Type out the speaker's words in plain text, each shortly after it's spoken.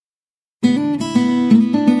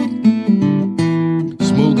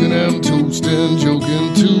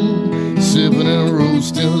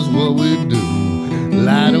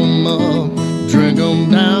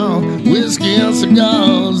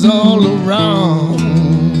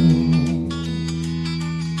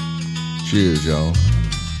Congratulations, y'all.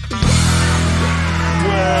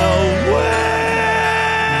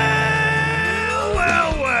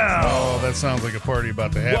 Oh, that sounds like a party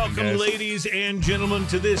about to happen, Welcome, guys. ladies and gentlemen,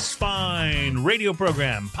 to this fine radio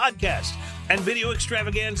program, podcast, and video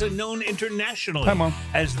extravaganza known internationally Hi, Mom.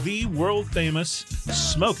 as the world-famous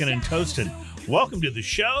Smokin' and Toastin'. Welcome to the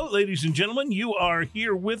show, ladies and gentlemen. You are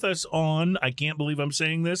here with us on, I can't believe I'm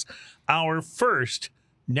saying this, our first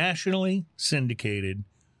nationally syndicated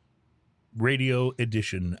radio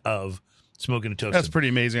edition of Smokin' and Toastin'. That's pretty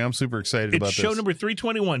amazing. I'm super excited about It's this. show number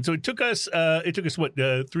 321. So it took us what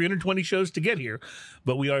 320 shows to get here,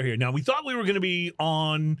 but we are here now. We thought we were going to be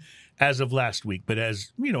on as of last week, but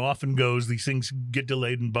as you know, often goes, these things get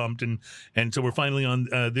delayed and bumped, and so we're finally on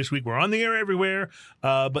this week. We're on the air everywhere.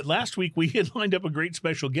 But last week we had lined up a great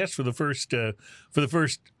special guest for the first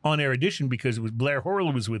on air edition because it was Blair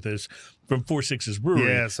Horler was with us from 4-6's Brewery.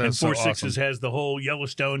 Yes, and that's so 4-6's awesome. has the whole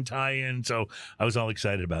Yellowstone tie-in, so I was all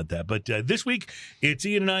excited about that. But this week, it's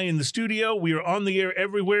Ian and I in the studio. We are on the air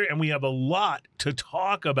everywhere, and we have a lot to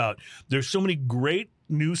talk about. There's so many great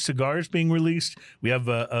new cigars being released. We have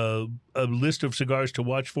a list of cigars to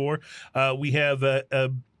watch for. We have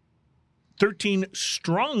 13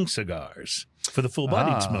 strong cigars for the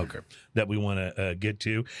full-bodied smoker that we want to get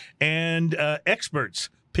to. And experts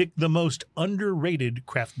pick the most underrated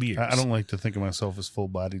craft beers. I don't like to think of myself as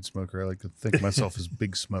full-bodied smoker. I like to think of myself as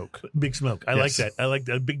Big Smoke. Big Smoke. I like that. I like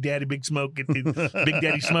that. Big Daddy, Big Smoke. Big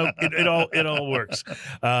Daddy Smoke. It all works.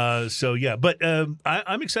 So yeah, but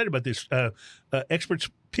I'm excited about this. Experts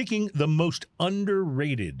picking the most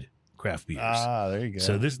underrated craft beers. There you go.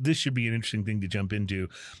 So this should be an interesting thing to jump into.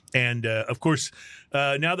 And of course,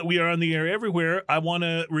 now that we are on the air everywhere, I want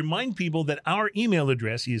to remind people that our email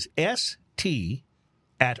address is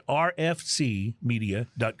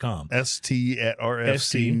st@rfcmedia.com.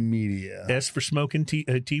 st@rfcmedia. S for smoking,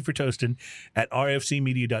 T for toasting, at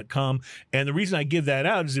rfcmedia.com. And the reason I give that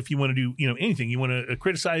out is if you want to do anything, you want to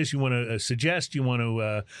criticize, you want to suggest, you want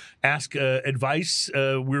to ask advice.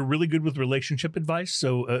 We're really good with relationship advice,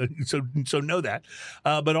 so know that.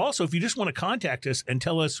 But also, if you just want to contact us and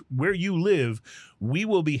tell us where you live, we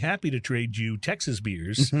will be happy to trade you Texas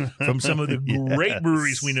beers from some of the great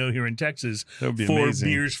breweries we know here in Texas That would be for amazing.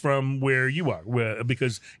 beers from where you are.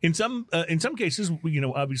 Because in some cases,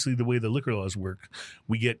 obviously the way the liquor laws work,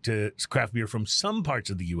 we get craft beer from some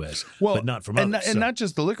parts of the U.S., but not from others. And not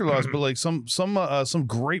just the liquor laws, but like some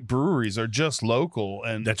great breweries are just local.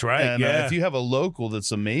 And That's right, And, yeah. if you have a local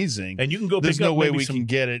that's amazing, And you can go there's pick no up way maybe we some can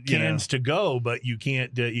get it. cans to go, but you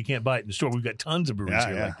can't buy it in the store. We've got tons of breweries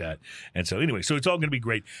here like that. And so anyway, so it's all going to be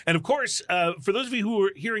great. And of course, for those of you who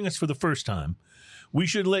are hearing us for the first time, we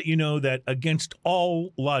should let you know that against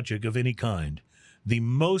all logic of any kind, the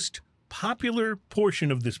most popular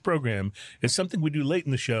portion of this program is something we do late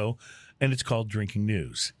in the show, and it's called Drinking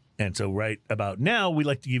News. And so right about now, we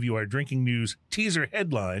like to give you our Drinking News teaser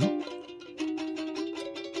headline.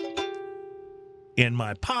 In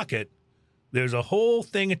my pocket, there's a whole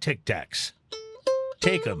thing of Tic Tacs.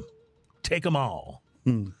 Take them all.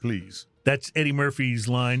 Please. That's Eddie Murphy's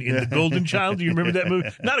line in The Golden Child. Do you remember that movie?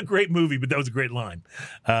 Not a great movie, but that was a great line.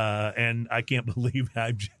 And I can't believe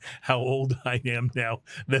how old I am now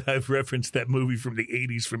that I've referenced that movie from the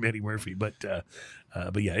 80s from Eddie Murphy. But yeah,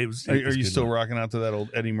 it was. Are It was you good still one. rocking out to that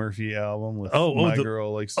old Eddie Murphy album with My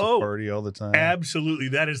Girl Likes to Party All the Time? Absolutely.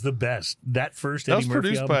 That is the best. That first That Eddie was Murphy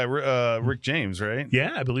produced album. by Rick James, right?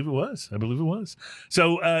 Yeah, I believe it was.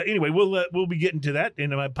 So anyway, we'll be getting to that.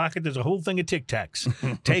 In my pocket, there's a whole thing of Tic Tacs.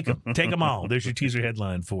 Take them all. There's your teaser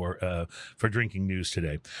headline for Drinking News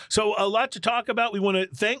today. So a lot to talk about. We want to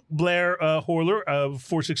thank Blair Horler of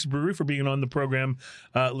 4-6 Brewery for being on the program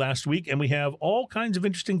last week, and we have all kinds of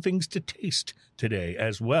interesting things to taste today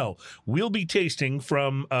as well. We'll be tasting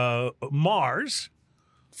from Mars.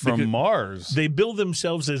 From Mars. They bill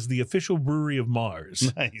themselves as the official brewery of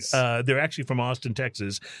Mars. Nice. They're actually from Austin,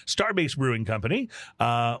 Texas. Starbase Brewing Company.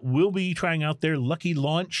 We'll be trying out their Lucky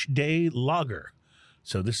Launch Day Lager.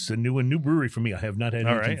 So this is a new brewery for me. I have not had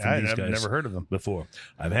anything from these guys. I've never heard of them before.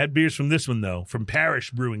 I've had beers from this one, though, from Parish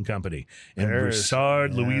Brewing Company in Parish.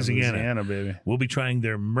 Broussard, Louisiana. Louisiana, baby. We'll be trying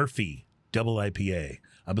their Murphy Double IPA.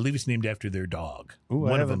 I believe it's named after their dog.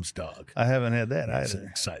 One of them's dog. I haven't had that That's either.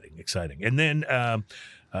 exciting. And then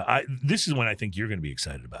this is one I think you're going to be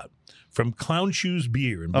excited about. From Clown Shoes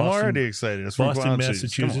Beer in Boston. I'm already excited. It's from Boston, Clown Shoes.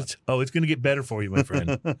 Massachusetts. Oh, it's going to get better for you, my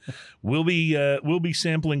friend. We'll be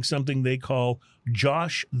sampling something they call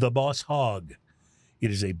Josh the Boss Hog.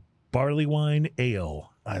 It is a barley wine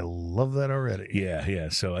ale I love that already. Yeah.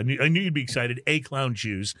 So I knew you'd be excited. A, clown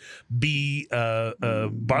shoes. B,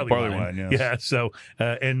 Barleywine. Yes. Yeah. So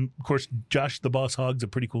and of course, Josh the Boss Hogg's a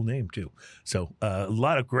pretty cool name too. So a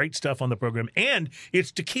lot of great stuff on the program, and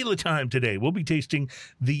it's tequila time today. We'll be tasting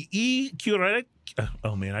the Cuarenta.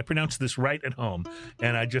 Oh man, I pronounced this right at home,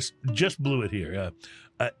 and I just blew it here.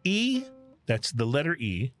 That's the letter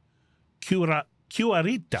E. Cuarenta.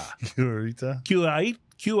 Cuarenta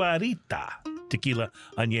Tequila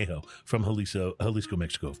Anejo from Jalisco,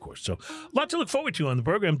 Mexico, of course. So, lots to look forward to on the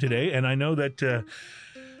program today. And I know that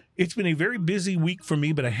it's been a very busy week for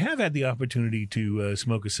me, but I have had the opportunity to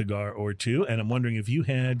smoke a cigar or two. And I'm wondering if you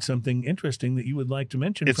had something interesting that you would like to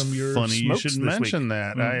mention from your funny you smokes should this mention week.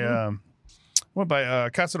 that. Mm-hmm. I went by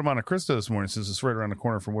Casa de Monte Cristo this morning, since it's right around the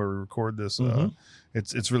corner from where we record this.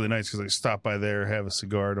 It's really nice because I stop by there, have a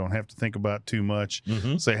cigar, don't have to think about too much.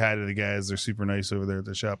 Say hi to the guys; they're super nice over there at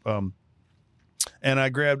the shop. And I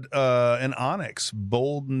grabbed an Onyx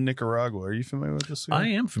Bold Nicaragua. Are you familiar with this cigar? I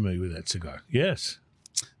am familiar with that cigar. Yes.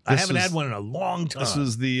 I haven't had one in a long time. This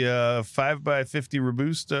was the 5x50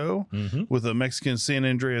 Robusto with a Mexican San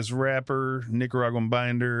Andreas wrapper, Nicaraguan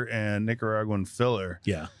binder, and Nicaraguan filler.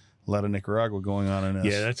 Yeah. A lot of Nicaragua going on in this.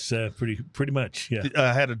 Yeah, that's pretty much. Yeah.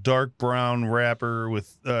 I had a dark brown wrapper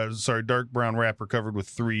covered with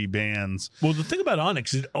 3 bands. Well, the thing about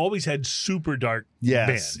Onyx is it always had super dark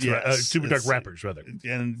bands. Yes. Right? Super dark wrappers, rather.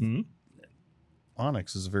 And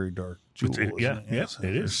Onyx is a very dark jewel. It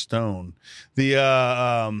is. Stone. The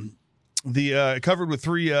covered with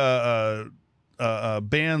 3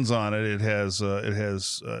 bands on it. It has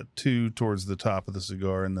 2 towards the top of the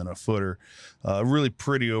cigar and then a footer. Really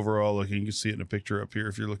pretty overall looking. You can see it in a picture up here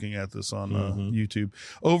if you're looking at this on YouTube.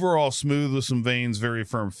 Overall smooth with some veins, very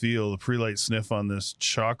firm feel. The pre-light sniff on this,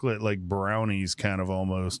 chocolate like brownies kind of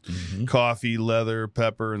almost. Coffee, leather,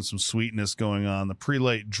 pepper, and some sweetness going on. The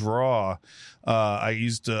pre-light draw, I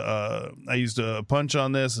used a punch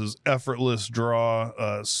on this. It was effortless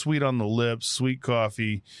draw, sweet on the lips, sweet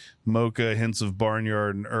coffee, mocha, hints of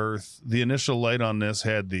barnyard and earth. The initial light on this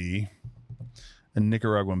had a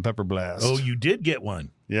Nicaraguan pepper blast. Oh, you did get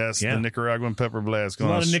one. Yes, the Nicaraguan pepper blast. A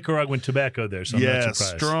lot of Nicaraguan tobacco there, so I'm not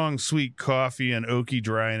surprised. Strong, sweet coffee and oaky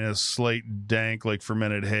dryness, slight dank like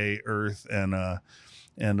fermented hay, earth, and a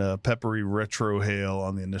peppery retrohale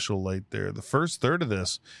on the initial light there. The first third of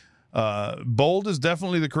this, bold is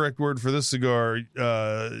definitely the correct word for this cigar,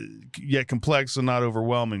 yet complex and not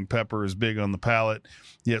overwhelming. Pepper is big on the palate,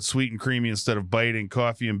 yet sweet and creamy instead of biting.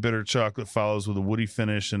 Coffee and bitter chocolate follows with a woody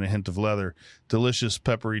finish and a hint of leather. Delicious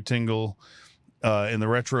peppery tingle in the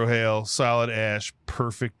retrohale. Solid ash,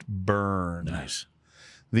 perfect burn. Nice.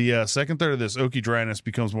 The second third of this oaky dryness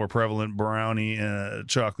becomes more prevalent. Brownie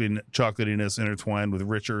chocolatiness intertwined with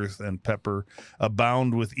rich earth and pepper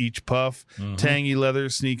abound with each puff. Tangy leather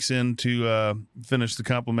sneaks in to finish the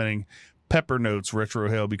complementing pepper notes.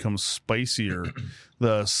 Retrohale becomes spicier.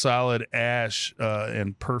 The solid ash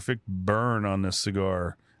and perfect burn on this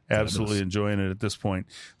cigar. Absolutely enjoying it at this point.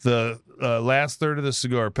 The last third of the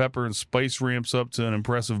cigar, pepper and spice ramps up to an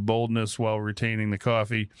impressive boldness while retaining the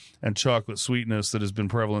coffee and chocolate sweetness that has been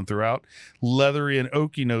prevalent throughout. Leathery and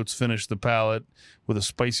oaky notes finish the palate with a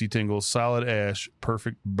spicy tingle. Solid ash,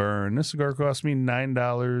 perfect burn. This cigar cost me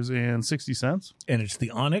 $9.60. And it's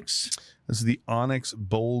the Onyx. This is the Onyx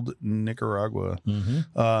Bold Nicaragua.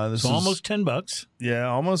 This is almost $10. Yeah,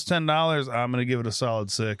 almost $10. I'm going to give it a solid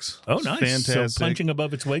 6. Oh, nice! Fantastic. So punching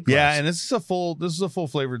above its weight class. Yeah, and this is a full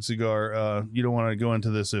flavored cigar. You don't want to go into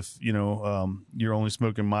this if you're only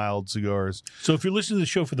smoking mild cigars. So if you're listening to the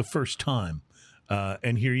show for the first time,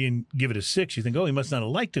 and hear you give it a 6, you think, oh, he must not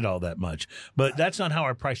have liked it all that much. But that's not how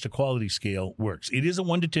our price to quality scale works. It is a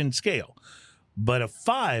 1 to 10 scale. But a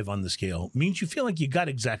 5 on the scale means you feel like you got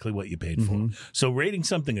exactly what you paid for. So rating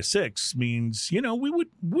something a 6 means, we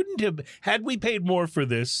wouldn't have, had we paid more for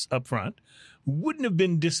this up front, wouldn't have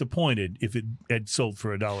been disappointed if it had sold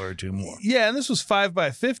for $1 or $2 more. Yeah, and this was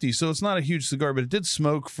 5x50, so it's not a huge cigar, but it did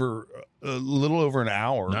smoke for a little over an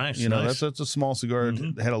hour. Nice. That's a small cigar.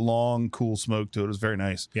 It had a long, cool smoke to it. It was very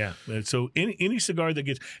nice. Yeah. So any cigar that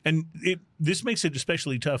gets, and this makes it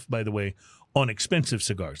especially tough, by the way, on expensive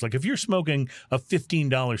cigars. Like if you're smoking a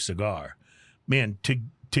 $15 cigar, man, to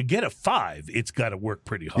get a 5, it's got to work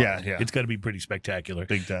pretty hard. Yeah. It's got to be pretty spectacular.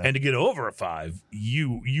 Big time. And to get over a 5,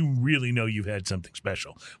 you really know you've had something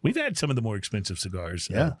special. We've had some of the more expensive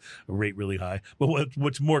cigars rate really high. But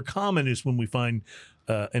what's more common is when we find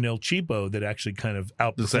an El Cheapo that actually kind of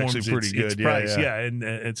outperforms actually pretty its good. price. Yeah.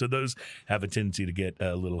 And so those have a tendency to get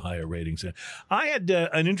a little higher ratings. I had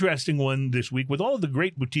an interesting one this week with all of the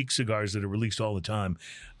great boutique cigars that are released all the time.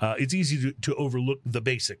 It's easy to overlook the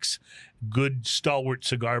basics. Good stalwart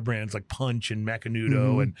cigar brands like Punch and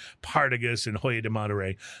Macanudo and Partagas and Hoyo de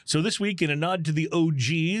Monterrey. So this week, in a nod to the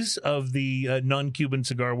OGs of the non-Cuban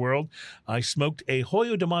cigar world, I smoked a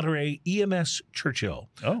Hoyo de Monterrey EMS Churchill,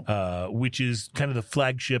 which is kind of the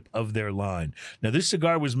flagship of their line. Now, this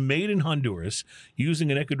cigar was made in Honduras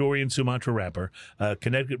using an Ecuadorian Sumatra wrapper,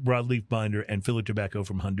 Connecticut broadleaf binder, and filler tobacco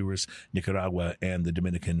from Honduras, Nicaragua, and the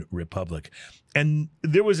Dominican Republic. And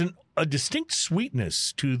there was a distinct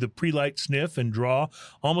sweetness to the pre-light sniff and draw,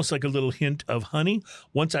 almost like a little hint of honey.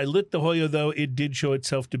 Once I lit the Hoyo, though, it did show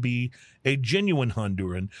itself to be a genuine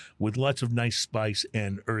Honduran with lots of nice spice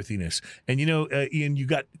and earthiness. And, Ian, you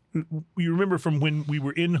remember from when we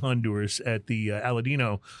were in Honduras at the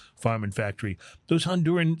Aladino Farm and Factory, those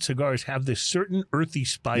Honduran cigars have this certain earthy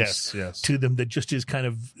spice to them that just is kind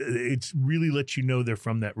of, it really lets you know they're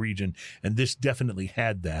from that region. And this definitely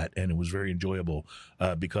had that, and it was very enjoyable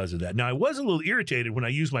because of that. Now, I was a little irritated when I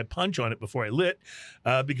used my punch on it before I lit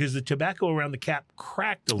because the tobacco around the cap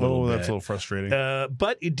cracked a little bit. Oh, that's a little frustrating.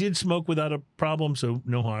 But it did smoke without a problem, so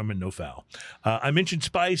no harm and no foul. I mentioned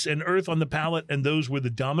spice and earth on the palate, and those were the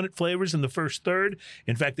dominant flavors in the first third.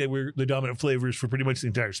 In fact, they were the dominant flavors for pretty much the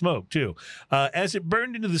entire smoke, too. As it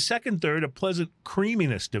burned into the second third, a pleasant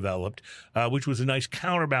creaminess developed, which was a nice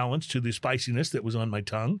counterbalance to the spiciness that was on my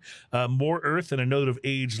tongue. More earth and a note of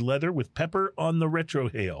aged leather with pepper on the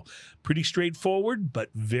retrohale. Pretty straightforward, but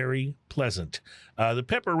very pleasant. The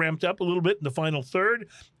pepper ramped up a little bit in the final third,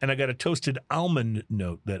 and I got a toasted almond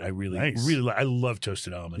note that I really like. I love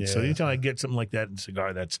toasted almonds. Yeah. So anytime I get something like that in a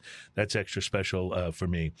cigar, that's extra special for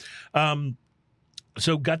me.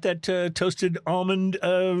 So got that toasted almond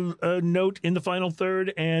note in the final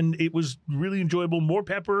third, and it was really enjoyable. More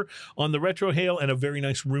pepper on the retrohale and a very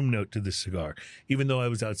nice room note to this cigar. Even though I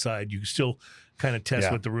was outside, you could still kind of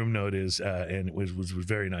test what the room note is, and it was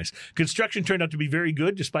very nice. Construction turned out to be very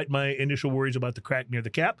good, despite my initial worries about the crack near the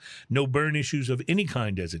cap. No burn issues of any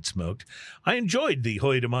kind as it smoked. I enjoyed the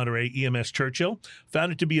Hoyo de Monterrey EMS Churchill.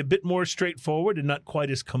 Found it to be a bit more straightforward and not quite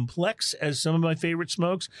as complex as some of my favorite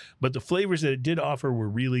smokes, but the flavors that it did offer were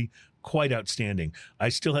really quite outstanding. I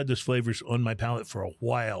still had those flavors on my palate for a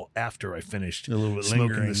while after I finished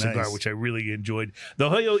smoking the cigar, which I really enjoyed. The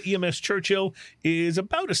Hoyo EMS Churchill is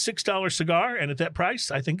about a $6 cigar, and at that price,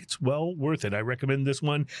 I think it's well worth it. I recommend this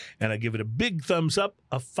one, and I give it a big thumbs up,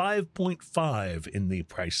 a 5.5 in the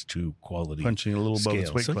price to quality punching a little above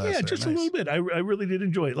its weight class. Yeah, just a little bit. I really did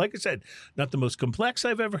enjoy it. Like I said, not the most complex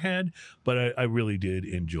I've ever had, but I really did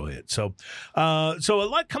enjoy it. So a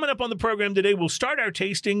lot coming up on the program today. We'll start our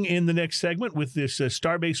tasting in the next segment with this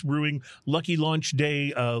Starbase Brewing Lucky Launch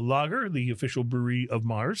Day lager, the official brewery of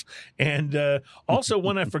Mars. And also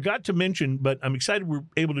one I forgot to mention, but I'm excited we're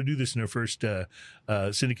able to do this in our first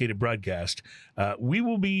syndicated broadcast. We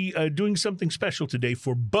will be doing something special today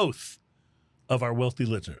for both of our wealthy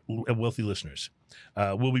listeners.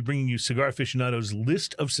 We'll be bringing you Cigar Aficionado's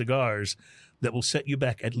list of cigars that will set you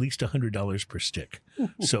back at least $100 per stick.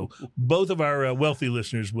 So both of our wealthy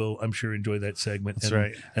listeners will, I'm sure, enjoy that segment. That's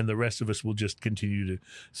right. And the rest of us will just continue to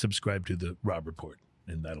subscribe to the Rob Report.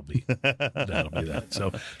 And that'll be that.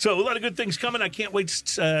 So a lot of good things coming. I can't wait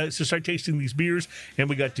to start tasting these beers. And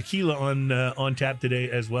we got tequila on tap today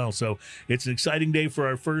as well. So it's an exciting day for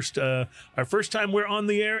our first time we're on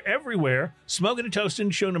the air everywhere. Smoking and Toasting,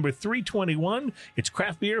 show number 321. It's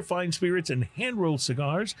craft beer, fine spirits, and hand-rolled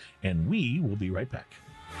cigars. And we will be right back.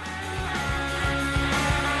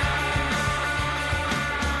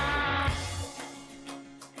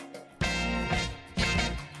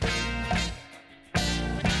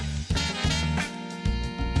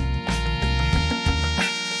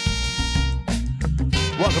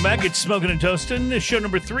 Welcome back. It's Smoking and Toasting, show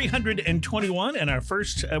number 321, and our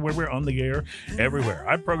first where we're on the air everywhere.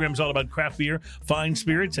 Our program's all about craft beer, fine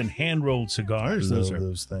spirits, and hand-rolled cigars. Those are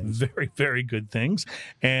things. Very, very good things.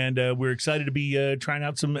 And we're excited to be trying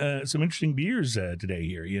out some interesting beers today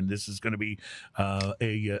here. And this is going to be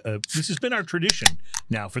this has been our tradition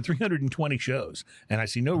now for 320 shows, and I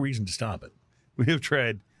see no reason to stop it. We have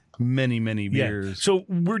tried many beers. Yeah. So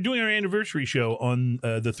we're doing our anniversary show on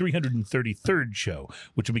the 333rd show,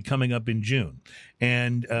 which will be coming up in June.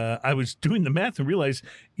 And I was doing the math and realized,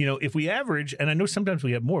 if we average, and I know sometimes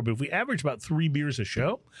we have more, but if we average about 3 beers a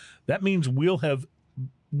show, that means we'll have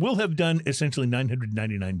done essentially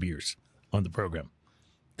 999 beers on the program.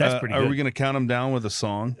 That's pretty good. Are we going to count them down with a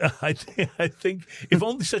song? I think if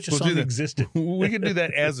only such a song existed. We could do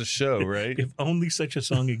that as a show, right? If only such a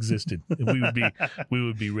song existed, we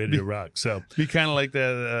would be ready to rock. So be kind of like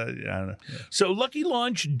that. I don't know. So Lucky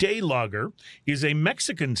Launch Day Lager is a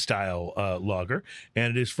Mexican style lager,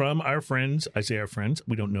 and it is from our friends. I say our friends.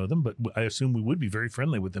 We don't know them, but I assume we would be very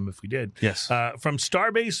friendly with them if we did. Yes. From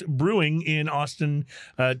Starbase Brewing in Austin,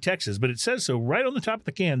 Texas. But it says so right on the top of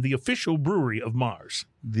the can, the official brewery of Mars.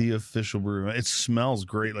 The official brewery. It smells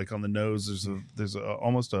great. Like on the nose, there's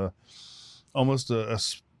almost a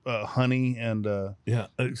honey and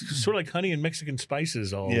sort of like honey and Mexican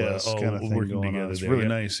spices all kind of working together. It's really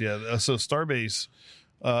nice. Yeah. So Starbase,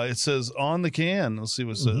 it says on the can. Let's see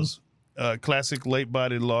what it says. Classic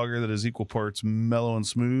light-bodied lager that is equal parts mellow and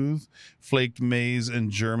smooth. Flaked maize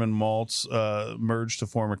and German malts merged to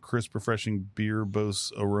form a crisp, refreshing beer.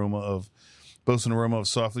 Boasts an aroma of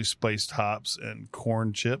softly spiced hops and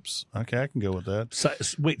corn chips. Okay, I can go with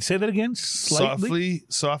that. Wait, say that again. Softly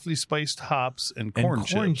spiced hops and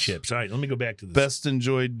corn chips. All right, let me go back to this. Best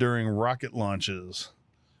enjoyed during rocket launches.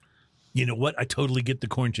 You know what? I totally get the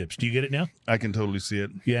corn chips. Do you get it now? I can totally see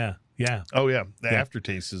it. Yeah. Oh, yeah. The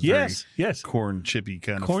aftertaste is very corn chippy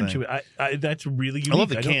kind of thing. Chip. That's really unique. I love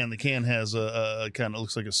the can. The can has a kind of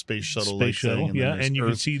looks like a space shuttle. Thing, and you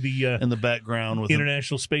can see the in the background with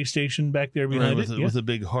International Space Station back there behind with a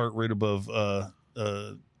big heart right above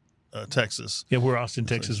Texas. Yeah, where Austin,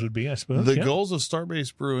 Texas would be, I suppose. The goals of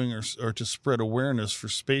Starbase Brewing are to spread awareness for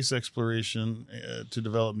space exploration, to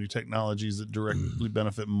develop new technologies that directly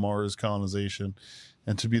benefit Mars colonization,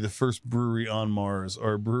 and to be the first brewery on Mars.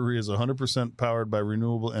 Our brewery is 100% powered by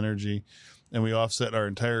renewable energy, and we offset our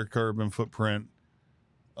entire carbon footprint.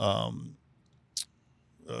 I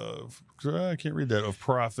can't read that. Of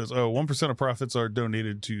profits. 1% of profits are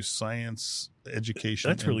donated to science education.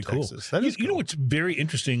 That's really cool. That is cool. You know what's very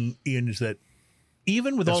interesting, Ian, is that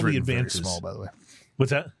even with all the advances, very small, by the way. What's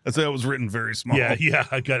that? I said it was written very small. Yeah.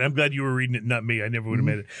 I'm glad you were reading it, not me. I never would have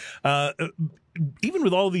made it. Even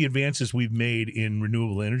with all the advances we've made in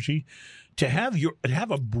renewable energy, to have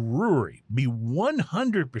a brewery be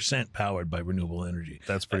 100% powered by renewable energy,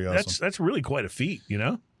 that's pretty awesome. That's really quite a feat, you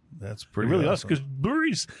know. That's pretty really awesome. Because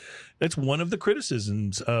breweries, that's one of the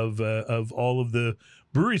criticisms of all of the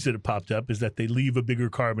breweries that have popped up, is that they leave a bigger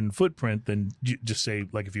carbon footprint than just say,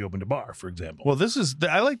 like if you opened a bar, for example. Well,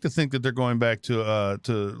 I like to think that they're going back to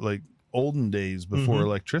like olden days before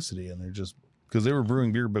electricity, and they're just because they were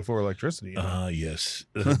brewing beer before electricity. Yes.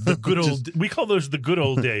 The good old, we call those the good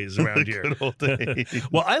old days around here. Good old days.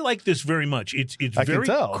 Well, I like this very much. It's very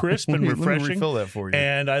crisp and refreshing. Let me refill that for you.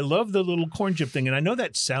 And I love the little corn chip thing. And I know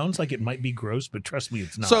that sounds like it might be gross, but trust me,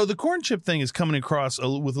 it's not. So the corn chip thing is coming across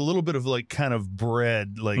with a little bit of like kind of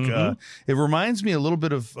bread. Like it reminds me a little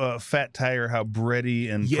bit of Fat Tire, how bready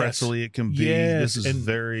and pretzel-y it can be. Yes. This is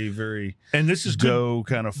very, very and this is dough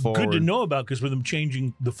kind of forward. Good to know about, because with them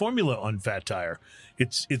changing the formula on Fat Tire,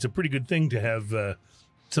 it's a pretty good thing to have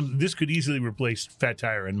some. This could easily replace Fat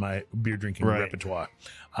Tire in my beer drinking repertoire.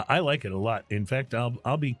 I like it a lot. In fact,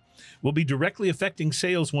 we'll be directly affecting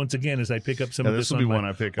sales once again as I pick up some of this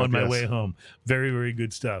on my way home. Very, very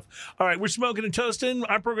good stuff. All right, we're smoking and toasting.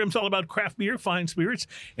 Our program's all about craft beer, fine spirits,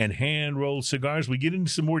 and hand-rolled cigars. We get into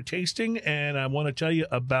some more tasting, and I want to tell you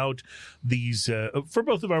about these, for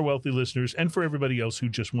both of our wealthy listeners and for everybody else who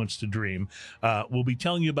just wants to dream. We'll be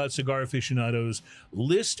telling you about Cigar Aficionado's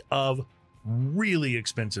list of really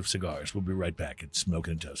expensive cigars. We'll be right back at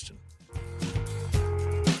Smoking and Toasting.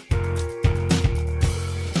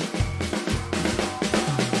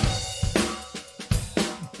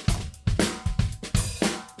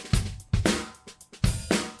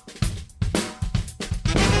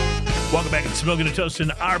 Welcome back to Smoking and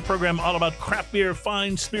Toasting, our program all about craft beer,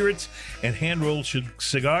 fine spirits, and hand-rolled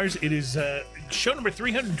cigars. It is show number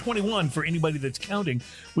 321 for anybody that's counting.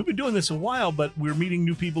 We've been doing this a while, but we're meeting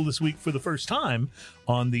new people this week for the first time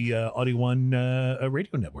on the Audio One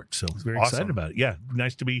radio network. So very excited about it. Yeah,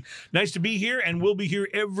 nice to be here, and we'll be here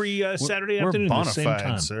every Saturday afternoon at the same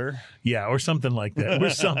time, sir. Yeah, or something like that.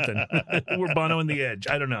 We're something. We're Bono and the Edge.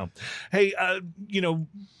 I don't know. Hey,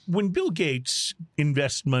 when Bill Gates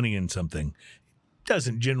invests money in something,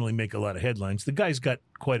 doesn't generally make a lot of headlines. The guy's got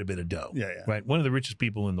quite a bit of dough. Yeah. Right? One of the richest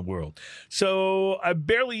people in the world. So I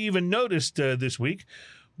barely even noticed this week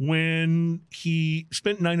when he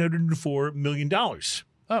spent $904 million.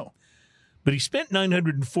 Oh. But he spent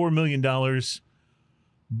 $904 million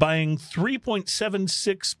buying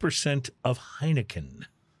 3.76% of Heineken.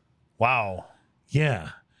 Wow. Yeah.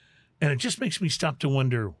 And it just makes me stop to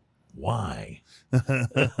wonder, Why?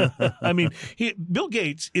 I mean, Bill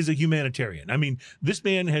Gates is a humanitarian. I mean, this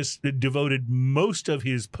man has devoted most of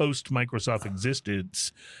his post-Microsoft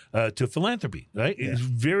existence to philanthropy, right? Yeah. He's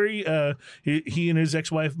very, he and his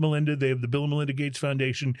ex-wife, Melinda, they have the Bill and Melinda Gates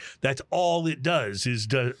Foundation. That's all it does is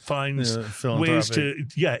finds ways to,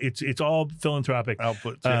 it's all philanthropic.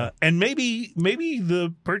 Output, and maybe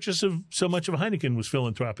the purchase of so much of Heineken was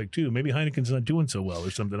philanthropic too. Maybe Heineken's not doing so well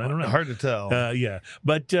or something. I don't know. Hard to tell.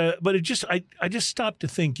 But it just, I just stopped to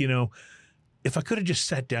think, if I could have just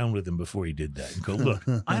sat down with him before he did that and go, look,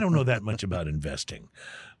 I don't know that much about investing,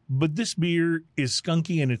 but this beer is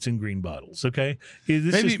skunky and it's in green bottles. Okay,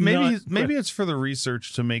 maybe it's for the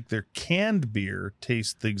research to make their canned beer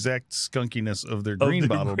taste the exact skunkiness of their green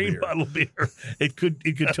bottle beer. It could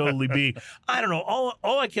totally be. I don't know.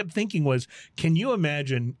 All I kept thinking was, can you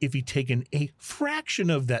imagine if he'd taken a fraction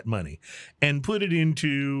of that money and put it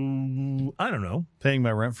into, I don't know, paying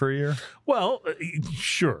my rent for a year? Well,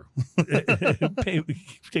 sure.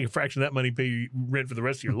 Take a fraction of that money, pay your rent for the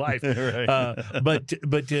rest of your life. Right. But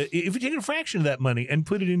if you take a fraction of that money and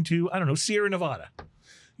put it into, I don't know, Sierra Nevada,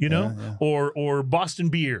 or Boston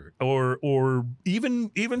beer, or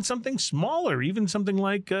even something smaller, even something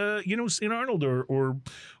like St. Arnold or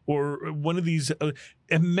one of these.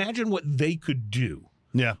 Imagine what they could do.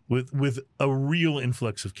 Yeah, with a real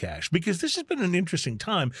influx of cash, because this has been an interesting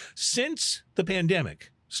time since the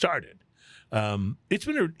pandemic started. It's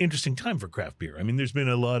been an interesting time for craft beer. I mean, there's been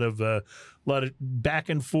a lot of back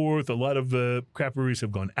and forth. A lot of craft breweries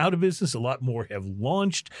have gone out of business. A lot more have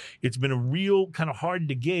launched. It's been a real kind of hard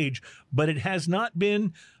to gauge, but it has not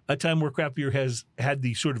been a time where craft beer has had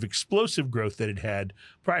the sort of explosive growth that it had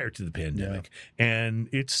prior to the pandemic. Yeah. And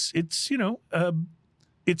it's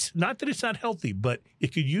not that it's not healthy, but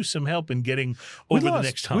it could use some help in getting over the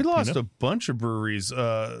next hump. We lost a bunch of breweries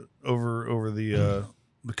over the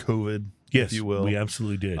COVID. Yes, if you will. We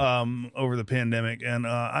absolutely did. Over the pandemic. And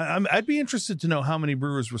I'd be interested to know how many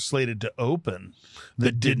brewers were slated to open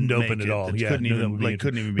that didn't open at all. Couldn't even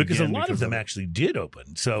begin. Because a lot of them actually did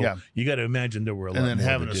open. So you got to imagine there were a lot more. And then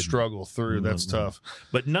having to struggle through, that's tough.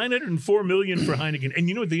 But $904 million for Heineken. And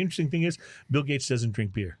you know what the interesting thing is? Bill Gates doesn't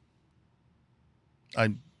drink beer.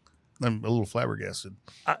 I'm a little flabbergasted.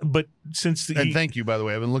 But since and thank you, by the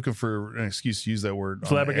way. I've been looking for an excuse to use that word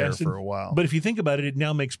flabbergasted for a while. But if you think about it, it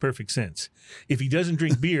now makes perfect sense. If he doesn't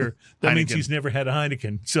drink beer, that means he's never had a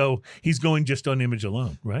Heineken. So he's going just on image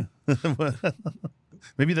alone, right?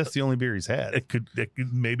 Maybe that's the only beer he's had. It could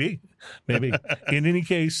maybe. In any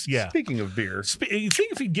case, yeah. Speaking of beer,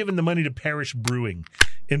 think if he'd given the money to Parish Brewing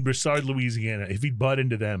in Broussard, Louisiana, if he'd bought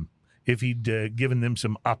into them. If he'd given them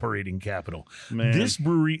some operating capital. Man. This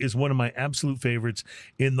brewery is one of my absolute favorites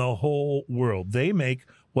in the whole world. They make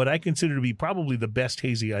what I consider to be probably the best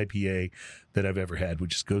hazy IPA that I've ever had,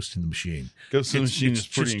 which is Ghost in the Machine. Ghost in the Machine is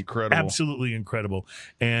pretty incredible. Absolutely incredible.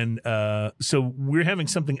 And so we're having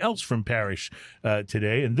something else from Parish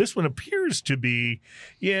today, and this one appears to be,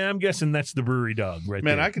 I'm guessing that's the brewery dog right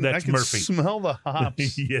there. Man, I can Murphy. Smell the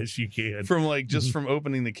hops. Yes, you can. From from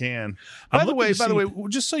opening the can. By the way,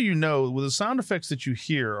 just so you know, the sound effects that you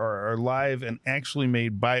hear are live and actually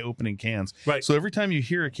made by opening cans. Right. So every time you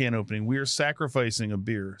hear a can opening, we are sacrificing a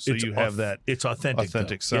beer. So you have that. It's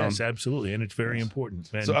authentic sound. Yes, absolutely. And it's very important.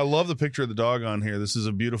 And so I love the picture of the dog on here. This is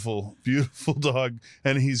a beautiful, beautiful dog.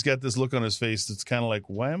 And he's got this look on his face that's kind of like,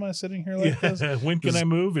 why am I sitting here like this? When can I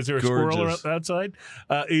move? Is there a squirrel outside?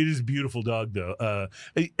 It is a beautiful dog, though.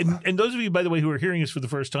 And those of you, by the way, who are hearing us for the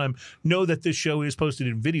first time, know that this show is posted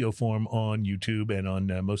in video form on YouTube and on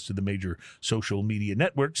most of the major social media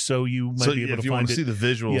networks. So you might be able to find it. If you want to see the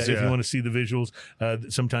visuals. If you want to see the visuals.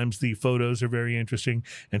 Sometimes the photos are very interesting.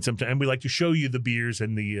 And sometimes we like to show you the beers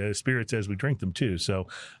and the spirits as we drink them too. So,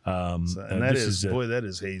 that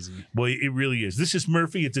is hazy. Boy, it really is. This is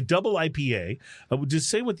Murphy. It's a double IPA. Does it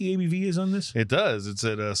say what the ABV is on this? It does. It's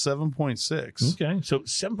at 7.6. Okay, so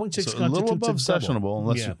 7.6 so a little above sessionable,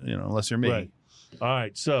 unless you're me. Right. All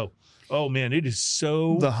right. So, oh man, it is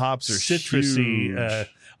so the hops are citrusy.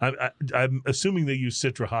 I'm assuming they use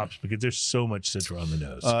Citra hops because there's so much Citra on the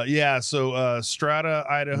nose. So Strata,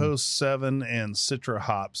 Idaho 7, and Citra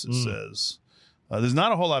hops, it says. There's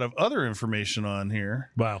not a whole lot of other information on here.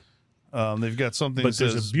 Wow. They've got something that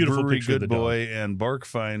says a beautiful Brewery picture Good of the Boy and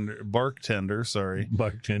Bartender,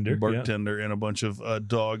 and a bunch of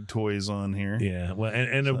dog toys on here. Yeah, well,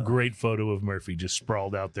 and a great photo of Murphy just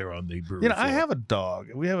sprawled out there on the brewery. floor. I have a dog.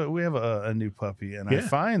 We have a new puppy, and I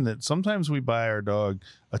find that sometimes we buy our dog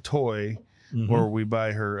a toy, or we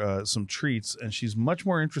buy her some treats, and she's much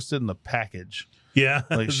more interested in the package. Yeah,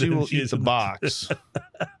 like she will eat the box.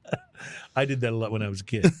 I did that a lot when I was a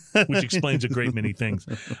kid, which explains a great many things.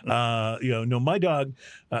 No, my dog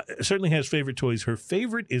certainly has favorite toys. Her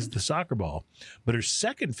favorite is the soccer ball, but her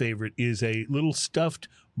second favorite is a little stuffed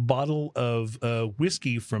bottle of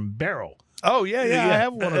whiskey from Barrel. Oh, yeah, I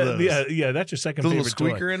have one of those. Yeah, that's your second the favorite little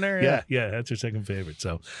squeaker toy. in there? Yeah, that's your second favorite.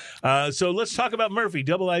 So let's talk about Murphy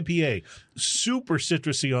Double IPA. Super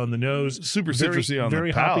citrusy on the nose. Super citrusy on very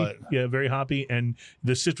the palate. Hoppy. Yeah, very hoppy, and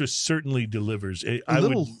the citrus certainly delivers.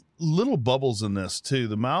 Little bubbles in this, too.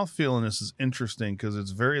 The mouthfeel in this is interesting because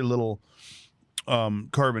it's very little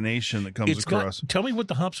carbonation that comes across. Tell me what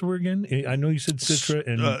the hops were again. I know you said Citra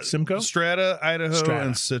and Simcoe. Strata, Idaho,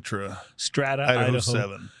 and Citra. Strata, Idaho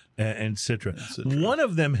 7. And Citra. One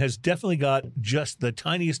of them has definitely got just the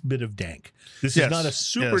tiniest bit of dank. This is not a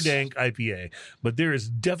super dank IPA, but there is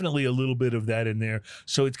definitely a little bit of that in there.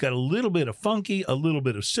 So it's got a little bit of funky, a little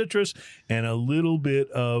bit of citrus, and a little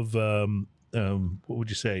bit of what would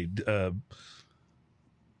you say?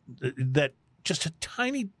 That just a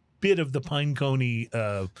tiny bit of the pine coney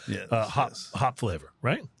hop flavor,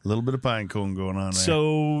 right? A little bit of pine cone going on there.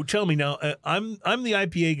 So tell me now, I'm the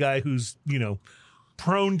IPA guy who's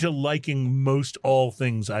prone to liking most all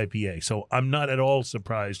things IPA. So I'm not at all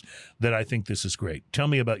surprised that I think this is great. Tell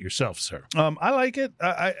me about yourself, sir. I like it.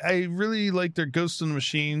 I really like their Ghost in the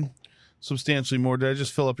Machine substantially more. Did I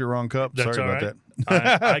just fill up your wrong cup? That's Sorry about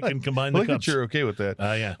that. I can combine the Look cups. At you're okay with that.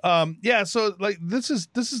 Yeah. So like this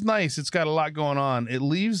is nice. It's got a lot going on. It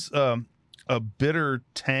leaves a bitter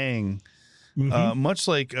tang. Much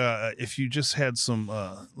like if you just had some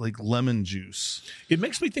like lemon juice. It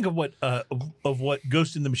makes me think of what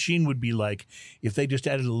Ghost in the Machine would be like if they just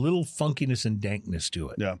added a little funkiness and dankness to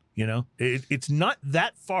it. Yeah, it's not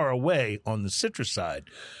that far away on the citrus side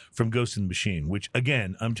from Ghost in the Machine. Which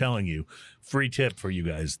again, I'm telling you, free tip for you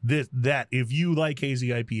guys. That if you like hazy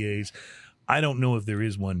IPAs. I don't know if there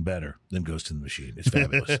is one better than Ghost in the Machine. It's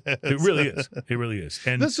fabulous. It really is. It really is.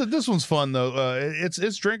 And this one's fun though.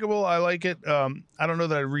 It's drinkable. I like it. I don't know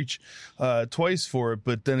that I'd reach twice for it,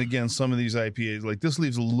 but then again, some of these IPAs like this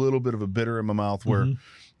leaves a little bit of a bitter in my mouth where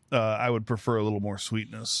I would prefer a little more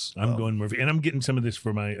sweetness. I'm going Murphy, and I'm getting some of this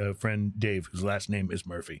for my friend Dave, whose last name is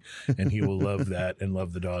Murphy, and he will love that and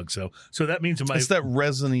love the dog. So that means it's that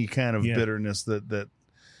resiny kind of bitterness that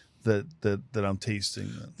I'm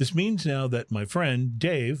tasting. This means now that my friend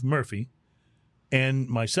Dave Murphy and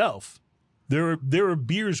myself, there are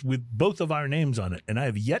beers with both of our names on it, and I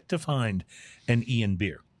have yet to find an Ian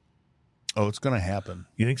beer. Oh, it's going to happen.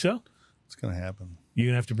 You think so? It's going to happen. You're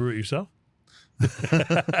going to have to brew it yourself?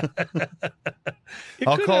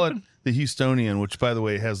 I'll call it the Houstonian, which, by the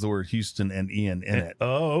way, has the word Houston and Ian in it.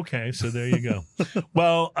 Oh, okay. So there you go.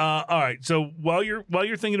 Well, all right. So while you're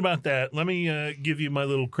thinking about that, let me give you my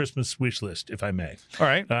little Christmas wish list, if I may. All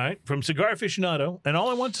right. From Cigar Aficionado, and all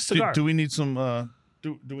I want is cigar. Do we need some?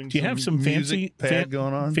 Do you have some fancy pad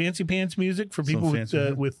going on? Fancy pants music for people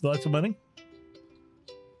with lots of money?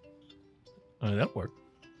 That'll work.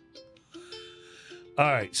 All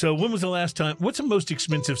right. So when was the last time? What's the most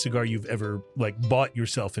expensive cigar you've ever bought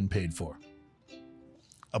yourself and paid for?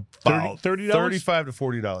 About $30? $35 to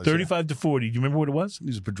 $40. $35 to $40. Do you remember what it was? It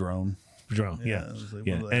was a Padron. Yeah.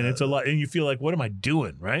 And it's a lot. And you feel like, what am I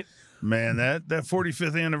doing? Right? Man, that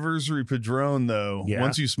 45th anniversary Padron, though,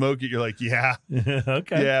 once you smoke it, you're like, yeah.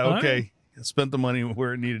 Okay. Yeah, okay. Right. I spent the money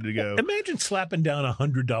where it needed to go. Imagine slapping down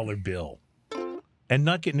 $100 bill and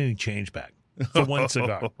not getting any change back for one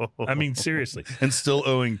cigar. I mean, seriously. And still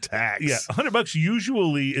owing tax. Yeah, $100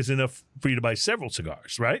 usually is enough for you to buy several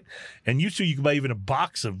cigars, right? And usually you can buy even a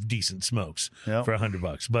box of decent smokes for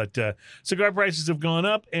 $100. But cigar prices have gone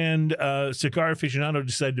up, and Cigar Aficionado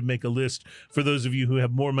decided to make a list for those of you who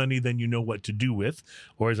have more money than you know what to do with,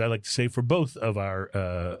 or as I like to say, for both of our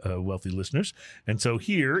wealthy listeners. And so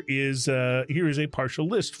here is a partial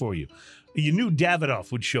list for you. You knew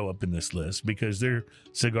Davidoff would show up in this list because their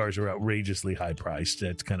cigars are outrageously high priced.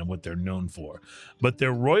 That's kind of what they're known for. But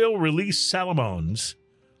their Royal Release Salamones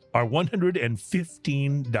are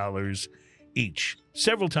 $115 each,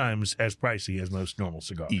 several times as pricey as most normal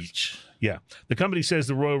cigars. Each. Yeah. The company says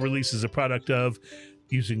the Royal Release is a product of,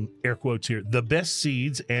 using air quotes here, the best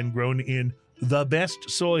seeds and grown in the best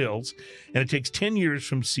soils, and it takes 10 years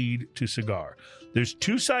from seed to cigar. There's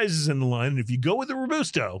two sizes in the line, and if you go with the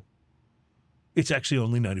Robusto, it's actually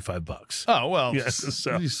only $95. Oh, well, yes,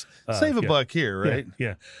 so, save a buck here, right?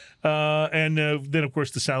 Yeah. And then, of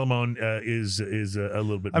course, the Salomon is a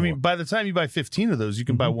little bit more. I mean, by the time you buy 15 of those, you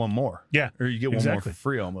can buy one more. Yeah. Or you get one more for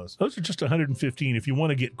free almost. Those are just 115. If you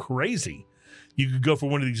want to get crazy, you could go for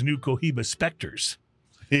one of these new Cohiba Spectres.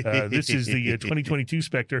 This is the 2022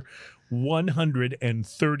 Spectre,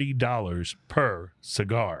 $130 per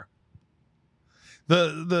cigar.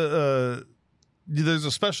 There's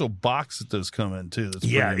a special box that those come in too.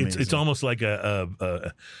 That's it's almost like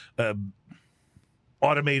a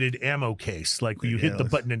automated ammo case. Like you hit the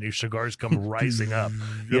button and your cigars come rising up.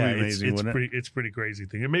 Amazing, it's pretty crazy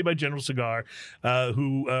thing. They're made by General Cigar,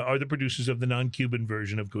 who are the producers of the non-Cuban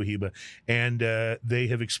version of Cohiba, and they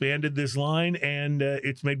have expanded this line, and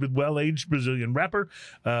it's made with well-aged Brazilian wrapper.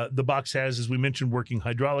 The box has, as we mentioned, working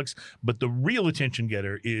hydraulics, but the real attention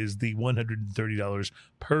getter is the $130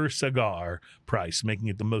 per cigar price, making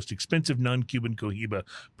it the most expensive non-Cuban Cohiba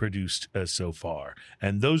produced so far.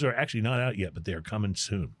 And those are actually not out yet, but they are coming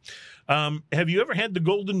soon. Have you ever had the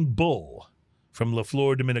Golden Bull from La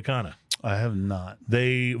Flor Dominicana? I have not.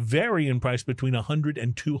 They vary in price between $100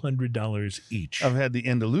 and $200 each. I've had the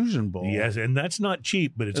Andalusian Bull. Yes, and that's not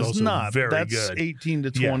cheap, but it's also not. very That's good. $18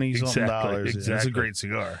 to $20 something dollars. Exactly. It's a great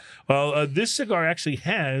cigar. Well, this cigar actually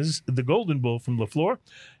has, the Golden Bull from La Flor,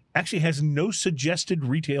 actually has no suggested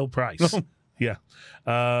retail price. Yeah.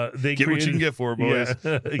 They get what you can get for it, boys.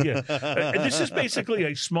 Yeah. This is basically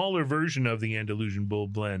a smaller version of the Andalusian Bull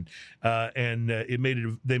blend. And they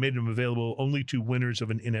made them available only to winners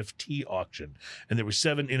of an NFT auction. And there were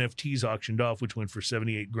 7 NFTs auctioned off, which went for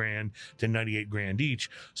 $78,000 to $98,000 each.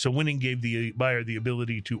 So winning gave the buyer the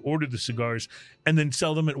ability to order the cigars and then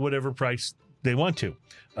sell them at whatever price they want to.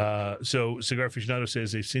 So Cigar Aficionado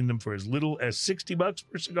says they've seen them for as little as $60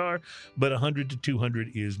 per cigar, but $100 to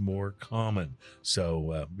 $200 is more common.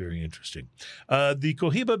 So very interesting. The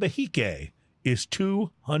Cohiba Bejique is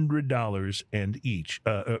 $200 and each,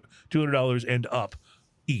 $200 and up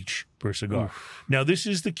each per cigar. Oof. Now this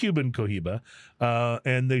is the Cuban Cohiba,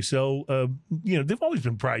 and they sell. They've always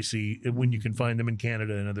been pricey when you can find them in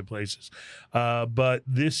Canada and other places, but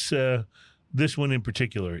this one in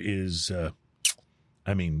particular is.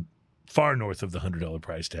 Far north of the $100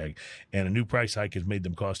 price tag, and a new price hike has made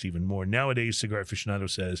them cost even more. Nowadays, Cigar Aficionado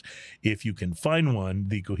says if you can find one,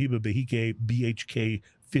 the Cohiba Bejique BHK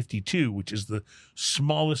 52, which is the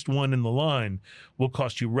smallest one in the line, will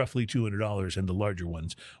cost you roughly $200, and the larger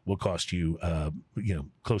ones will cost you,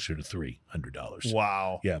 closer to $300.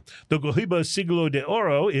 Wow. Yeah. The Cohiba Siglo de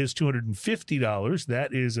Oro is $250.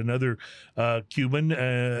 That is another Cuban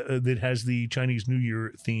that has the Chinese New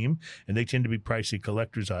Year theme, and they tend to be pricey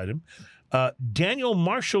collector's item. Daniel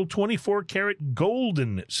Marshall 24-karat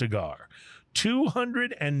golden cigar.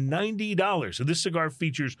 $290. So this cigar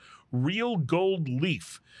features real gold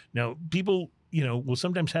leaf. Now, people, will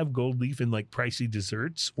sometimes have gold leaf in like pricey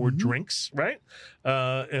desserts or drinks, right?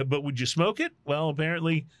 But would you smoke it? Well,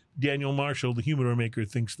 apparently Daniel Marshall, the humidor maker,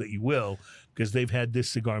 thinks that you will, because they've had this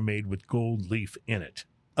cigar made with gold leaf in it.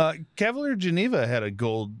 Cavalier Geneva had a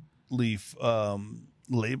gold leaf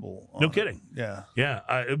label. No kidding. Yeah.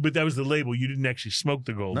 Yeah. But that was the label. You didn't actually smoke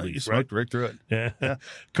the gold leaf, you smoked right through it. Yeah.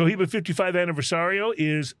 Cohiba 55 Aniversario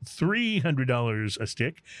is $300 a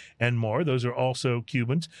stick and more. Those are also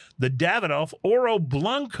Cubans. The Davidoff Oro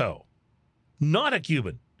Blanco, not a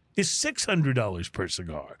Cuban, is $600 per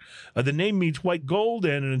cigar. The name means white gold,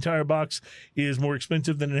 and an entire box is more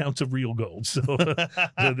expensive than an ounce of real gold. So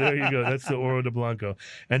there you go. That's the Oro de Blanco.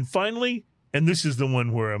 And finally, and this is the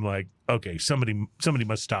one where I'm like, okay, somebody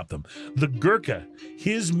must stop them. The Gurkha,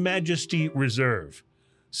 His Majesty Reserve,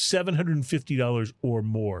 $750 or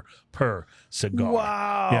more per cigar.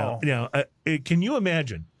 Wow. Now, can you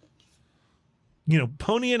imagine,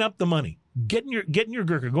 ponying up the money, getting your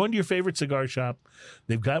Gurkha, going to your favorite cigar shop.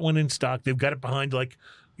 They've got one in stock. They've got it behind like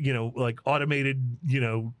automated,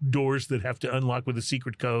 doors that have to unlock with a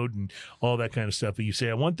secret code and all that kind of stuff. But you say,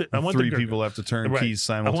 I want three people have to turn keys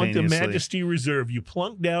simultaneously. I want the Majesty Reserve. You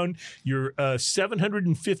plunk down your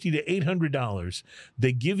 $750 to $800.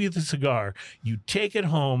 They give you the cigar. You take it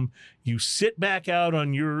home. You sit back out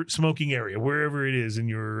on your smoking area, wherever it is in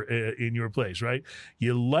your place, right?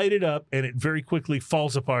 You light it up, and it very quickly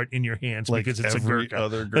falls apart in your hands because it's every a Gurkha.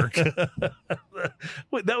 other Gurkha.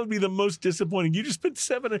 That would be the most disappointing. You just spent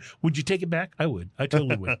 $700. Would you take it back? I would. I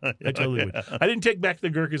totally would. I didn't take back the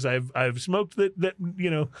Gurkhas I've smoked that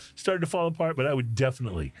started to fall apart, but I would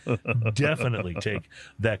definitely take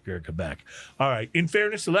that Gurkha back. All right. In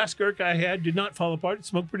fairness, the last Gurkha I had did not fall apart. It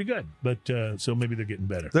smoked pretty good, but so maybe they're getting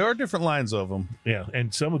better. There are different lines of them. Yeah,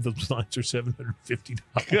 and some of those lines are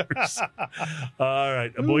 $750. All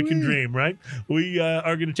right, a boy can dream, right? We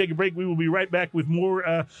are going to take a break. We will be right back with more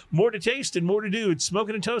to taste and more to do. It's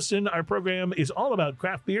Smoking and Toasting. Our program is all about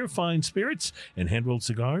craft beer, fine spirits, and hand-rolled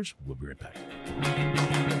cigars. We'll be right back.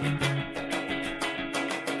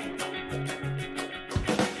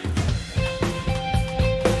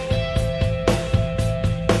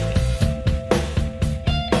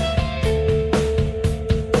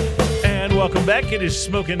 welcome back. It is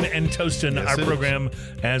Smokin' and Toastin', Yes, our it program,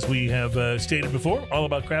 as we have stated before, all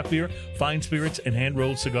about craft beer, fine spirits, and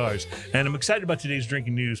hand-rolled cigars. And I'm excited about today's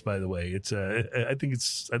drinking news. By the way, it's I think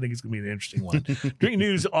it's going to be an interesting one. Drinking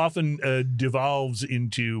news often devolves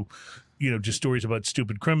into, just stories about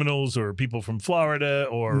stupid criminals or people from Florida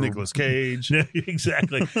or Nicolas Cage.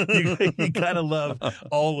 Exactly. You gotta love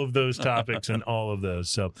all of those topics and all of those.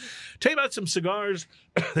 So, tell you about some cigars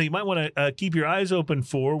that you might want to keep your eyes open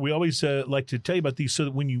for. We always like to tell you about these so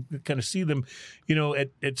that when you kind of see them,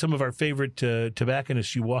 at some of our favorite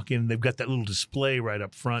tobacconists, you walk in, they've got that little display right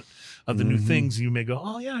up front of the new things. You may go,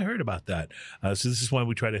 oh yeah, I heard about that. So this is why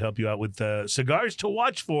we try to help you out with cigars to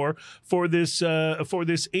watch for this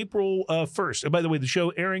April 1st. And by the way, the show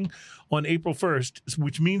airing on April 1st,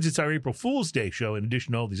 which means it's our April Fool's Day show in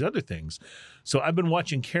addition to all these other things. So I've been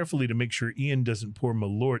watching carefully to make sure Ian doesn't pour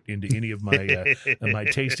Malort into any of my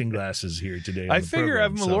tasting glasses here today. I figure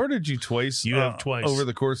I've Malorted you twice. You have twice over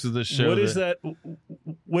the course of this show. What is that?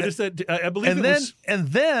 What is that? I believe and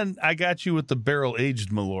then I got you with the barrel aged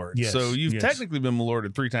Malort. Yes, so you've technically been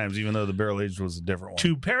Malorted 3 times, even though the barrel aged was a different one.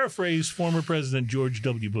 To paraphrase former President George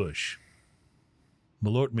W. Bush,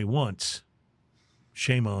 Malort me once,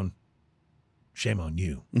 shame on you. Shame on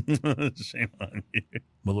you.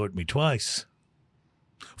 Malort me twice,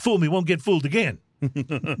 fool me won't get fooled again.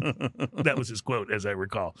 That was his quote, as I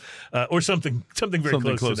recall, or something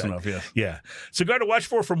very close to that. enough. Yeah. Cigar to watch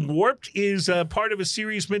for from Warped is part of a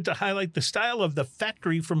series meant to highlight the style of the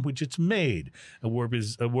factory from which it's made. Warped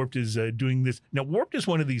is doing this now. Warped is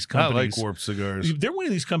one of these companies. I like Warped cigars. They're one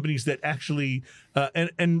of these companies that actually,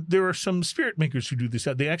 and there are some spirit makers who do this.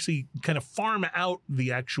 They actually kind of farm out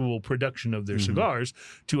the actual production of their cigars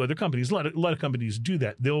to other companies. A lot of companies do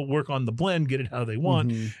that. They'll work on the blend, get it how they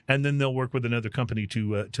want, and then they'll work with another company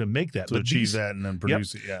to make that. To achieve that and then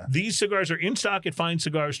produce it, yeah. These cigars are in stock at fine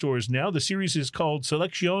cigar stores now. The series is called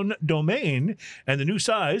Selección Domain, and the new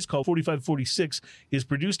size, called 4546, is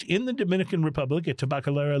produced in the Dominican Republic at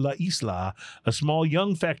Tabacalera La Isla, a small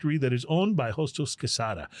young factory that is owned by Hostos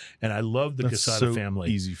Quesada. And I love the Quesada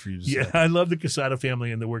family. Easy for you to say. Yeah, I love the Quesada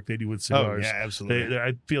family and the work they do with cigars. Oh, yeah, absolutely.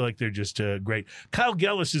 I feel like they're just great. Kyle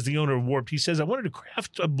Gellis is the owner of Warped. He says, I wanted to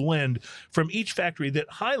craft a blend from each factory that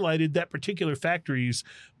highlighted that particular factory's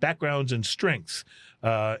backgrounds and strengths.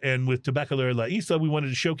 And with Tabacalera La Isla, we wanted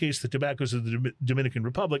to showcase the tobaccos of the Dominican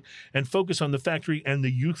Republic and focus on the factory and the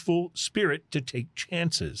youthful spirit to take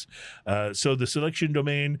chances. So the Selección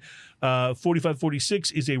Domain 4546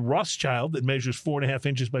 is a Rothschild that measures 4.5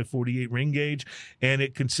 inches by 48 ring gauge, and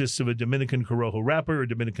it consists of a Dominican Corojo wrapper, a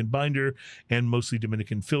Dominican binder, and mostly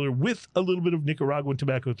Dominican filler with a little bit of Nicaraguan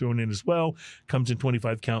tobacco thrown in as well. Comes in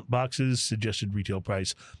 25-count boxes, suggested retail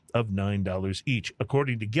price of $9 each.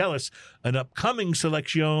 According to Gellis, an upcoming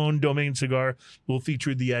Selección Domain cigar will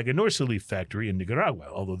feature the Aganorsa Leaf factory in Nicaragua,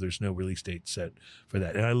 although there's no release date set for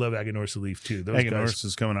that. And I love Aganorsa Leaf, too. Aganorsa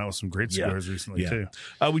is coming out with some great cigars recently, too.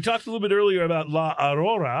 We talked a little bit earlier about La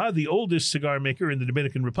Aurora, the oldest cigar maker in the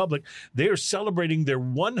Dominican Republic. They are celebrating their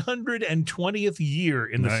 120th year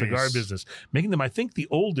in the cigar business, making them, I think, the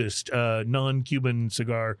oldest non-Cuban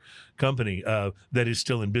cigar company that is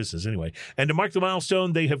still in business anyway. And to mark the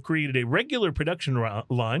milestone, they have created a regular production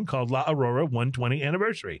line called La Aurora 120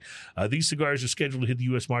 Anniversary. These cigars are scheduled to hit the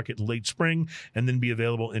U.S. market in late spring and then be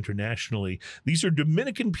available internationally. These are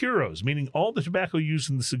Dominican puros, meaning all the tobacco used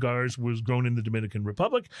in the cigars was grown in the Dominican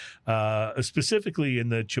Republic, specifically in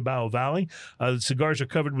the Chibao Valley. The cigars are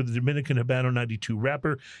covered with the Dominican Habano 92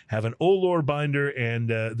 wrapper, have an Olor binder, and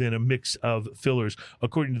then a mix of fillers.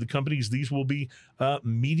 According to the companies, these will be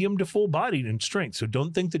medium to full-bodied in strength. So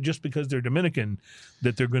don't think that just because they're Dominican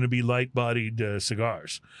that they're going to be light-bodied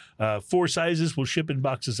cigars. 4 sizes will ship in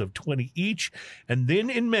boxes of 20 each. And then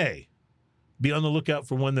in May, be on the lookout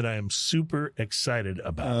for one that I am super excited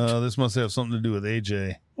about. This must have something to do with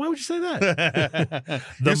AJ. Why would you say that?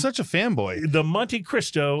 You're such a fanboy. The Monte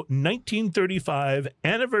Cristo 1935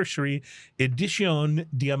 Anniversary Edición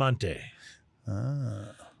Diamante.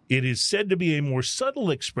 It is said to be a more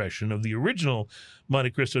subtle expression of the original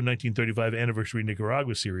Monte Cristo 1935 Anniversary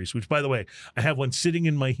Nicaragua series, which, by the way, I have one sitting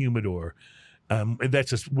in my humidor. That's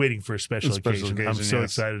just waiting for a special occasion. I'm so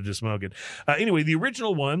excited to smoke it. Anyway, the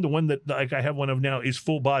original one, the one that I have one of now, is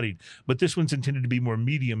full-bodied, but this one's intended to be more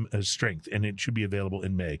medium strength, and it should be available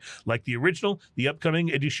in May. Like the original, the upcoming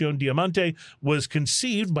Edición Diamante was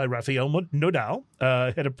conceived by Rafael Nodal,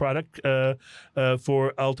 head of product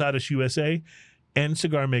for Altadis USA, and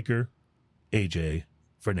cigar maker AJ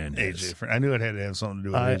Fernandez. I knew it had to have something to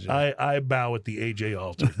do with AJ. I bow at the AJ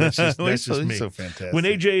altar. That's just me. He's so fantastic. When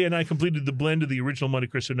AJ and I completed the blend of the original Monte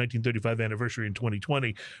Cristo 1935 anniversary in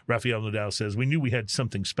 2020, Rafael Nadal says, we knew we had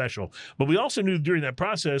something special, but we also knew during that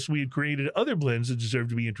process we had created other blends that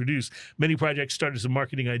deserved to be introduced. Many projects started as a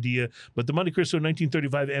marketing idea, but the Monte Cristo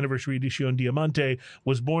 1935 anniversary edition Diamante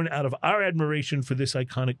was born out of our admiration for this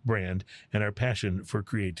iconic brand and our passion for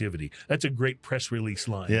creativity. That's a great press release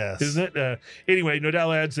line. Yes. Isn't it? Anyway,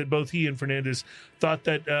 Nadal adds that both he and Fernandez thought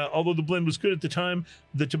that although the blend was good at the time,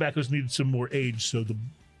 the tobaccos needed some more age, so the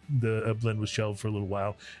blend was shelved for a little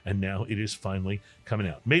while, and now it is finally coming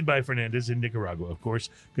out. Made by Fernandez in Nicaragua, of course,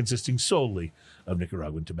 consisting solely of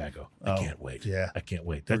Nicaraguan tobacco. I can't wait. Yeah. I can't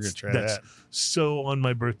wait. We're That's gonna try that. so on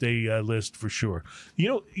my birthday list for sure.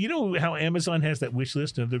 You know how Amazon has that wish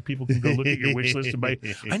list and other people can go look at your wish list and buy.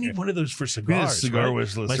 I need one of those for cigars. Cigar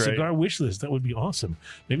wish list, My right? cigar wish list. That would be awesome.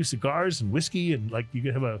 Maybe cigars and whiskey, and like you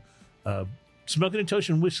could have a Smoking and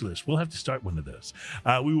Toasting wish list. We'll have to start one of those.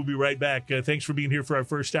 We will be right back. Thanks for being here for our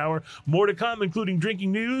first hour. More to come, including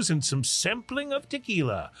drinking news and some sampling of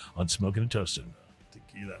tequila on Smoking and Toasting.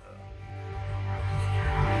 Tequila.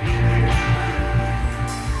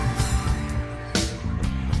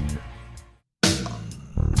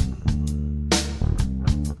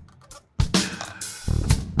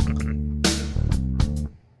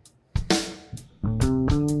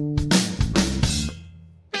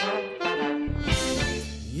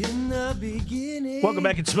 Welcome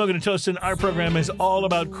back at Smoking and Toasting. Our program is all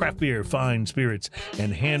about craft beer, fine spirits,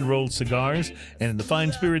 and hand-rolled cigars. And in the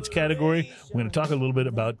fine spirits category, we're going to talk a little bit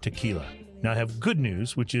about tequila. Now, I have good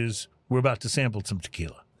news, which is we're about to sample some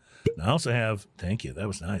tequila. And I also have, thank you, that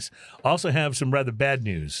was nice. Also have some rather bad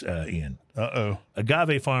news, Ian. Uh-oh.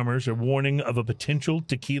 Agave farmers are warning of a potential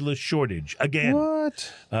tequila shortage again.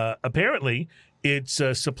 What? Apparently, it's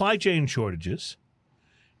supply chain shortages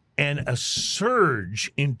and a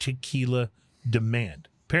surge in tequila demand.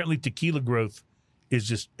 Apparently, tequila growth is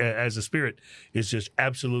just, as a spirit, is just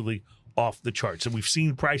absolutely off the charts. And we've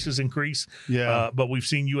seen prices increase, but we've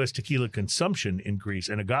seen U.S. tequila consumption increase.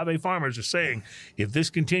 And agave farmers are saying, if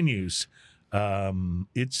this continues,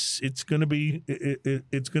 it's going to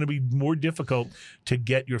be more difficult to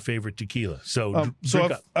get your favorite tequila. So,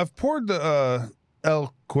 I've poured the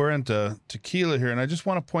El Cuarenta tequila here, and I just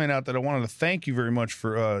want to point out that I wanted to thank you very much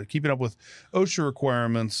for keeping up with OSHA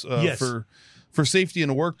requirements for safety in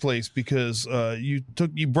the workplace, because you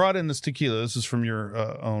brought in this tequila. This is from your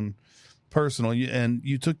own personal, and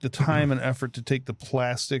you took the time and effort to take the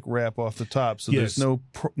plastic wrap off the top, so there's no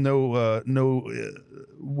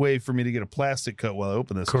way for me to get a plastic cut while I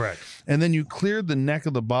open this. Correct. And then you cleared the neck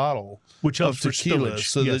of the bottle, which helps for tequila,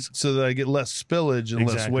 spillage. so that I get less spillage and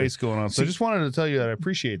less waste going on. So I just wanted to tell you that I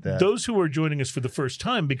appreciate that. Those who are joining us for the first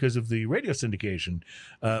time because of the radio syndication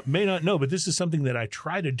may not know, but this is something that I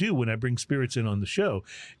try to do when I bring spirits in on the show.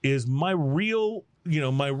 Is my real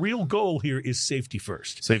goal here is safety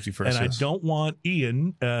first. Safety first, and yes. I don't want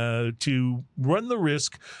Ian to run the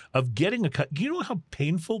risk of getting a cut. Do you know how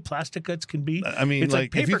painful plastic cuts can be? I mean, it's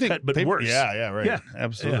like paper cut, but worse. Yeah, right. Yeah,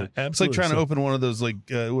 absolutely. Yeah, it's like trying to open one of those, like,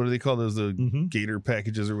 what do they call those? The Gator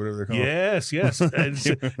packages or whatever they're called. Yes.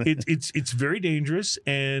 It's very dangerous,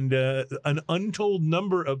 and an untold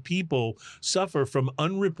number of people suffer from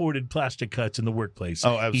unreported plastic cuts in the workplace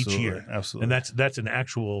each year. Absolutely. And that's an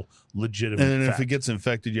actual legitimate And then fact. if it gets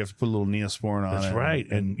infected, you have to put a little Neosporin on it. That's right.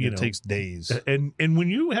 And it takes days. And when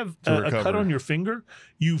you have a recover. cut on your finger,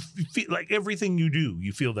 you feel like everything you do,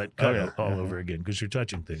 you feel that cut all over again because you're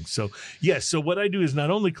touching things. So, yes. So what I do is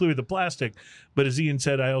not only clear the plastic, but as Ian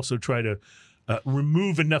said, I also try to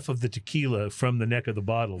remove enough of the tequila from the neck of the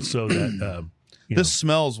bottle so that this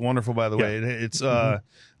smells wonderful, by the way. It's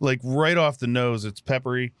like right off the nose. It's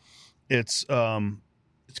peppery. It's got a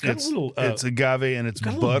little. It's agave and it's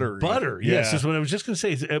buttery. Butter. Yes, that's what I was just going to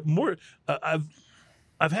say. It's more.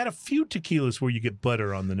 I've had a few tequilas where you get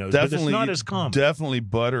butter on the nose, but it's not as common. Definitely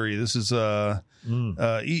buttery. This is Cuarenta.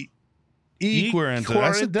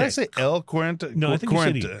 Did I say El Cuarenta? No, I think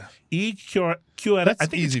Cuarenta. you said Cuarenta. I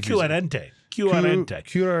think it's Cuarenta. Cuarenta.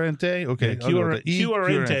 Okay.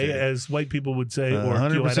 Cuarenta, as white people would say, or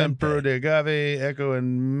 100% puro de agave, hecho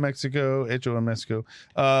in Mexico.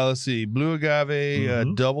 Let's see. Blue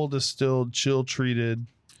agave, double distilled, chill treated.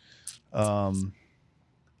 Let's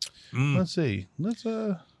see. Here's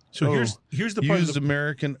the part used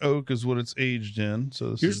American oak is what it's aged in.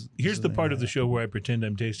 So here's the part of the show where I pretend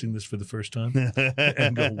I'm tasting this for the first time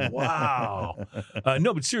and go, wow.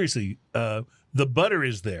 No, but seriously, the butter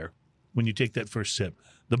is there when you take that first sip.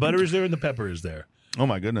 The butter is there and the pepper is there. Oh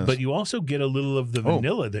my goodness! But you also get a little of the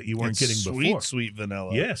vanilla that you weren't getting before. Sweet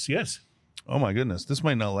vanilla. Yes. Oh my goodness, this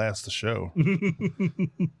might not last the show.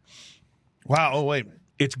 Wow. Oh wait,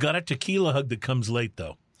 It's got a tequila hug that comes late,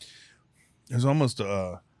 though. there's almost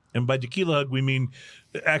And by tequila hug, we mean,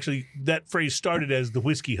 actually, that phrase started as the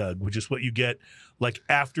whiskey hug, which is what you get like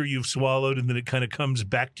after you've swallowed, and then it kind of comes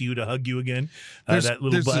back to you to hug you again. That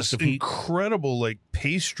little blast this of heat. incredible like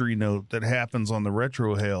pastry note that happens on the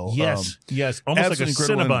retrohale. Yes, almost like a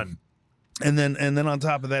Cinnabon. And then on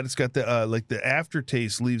top of that, it's got the like the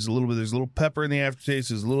aftertaste leaves a little bit. There's a little pepper in the aftertaste.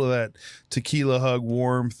 There's a little of that tequila hug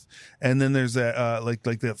warmth, and then there's that like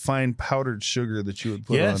that fine powdered sugar that you would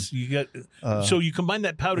put on. Yes, you got. So you combine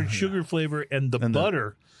that powdered sugar flavor and the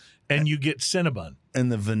butter, and you get Cinnabon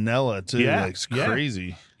and the vanilla too. Yeah, Like, it's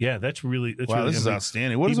crazy. Yeah, that's really Wow, this is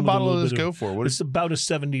outstanding. What does a bottle of this go for? What It's is? about a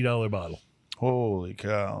 $70 bottle. Holy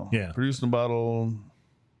cow! Yeah. Producing a bottle.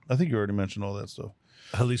 I think you already mentioned all that stuff.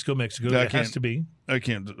 Jalisco, Mexico. I It has to be. I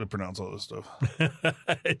can't pronounce all this stuff.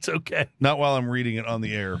 It's okay. Not while I'm reading it on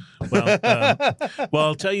the air. Well,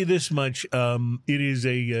 I'll tell you this much: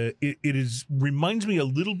 it reminds me a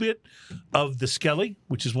little bit of the Skelly,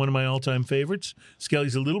 which is one of my all-time favorites.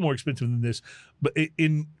 Skelly's a little more expensive than this, but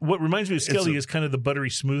in what reminds me of Skelly is kind of the buttery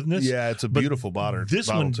smoothness. Yeah, it's a beautiful bottle. This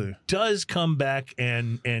one too does come back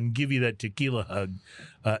and give you that tequila hug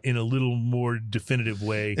in a little more definitive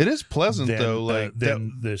way. It is pleasant though, like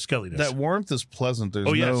than the Skelly does. That warmth is pleasant.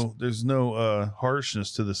 There's no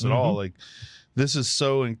harshness to this at all. Like this is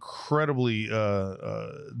so incredibly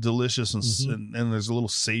delicious and there's a little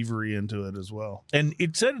savory into it as well. And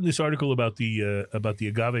it said in this article about the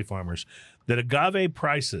agave farmers that agave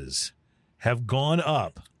prices have gone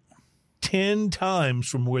up 10 times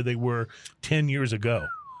from where they were 10 years ago.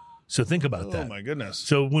 So think about that. Oh my goodness.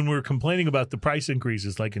 So when we're complaining about the price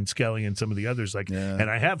increases, like in Skelly and some of the others, and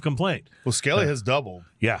I have complained. Well, Skelly has doubled.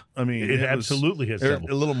 Yeah, I mean, it absolutely has doubled.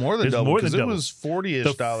 A little more than It's doubled. more than it doubled. was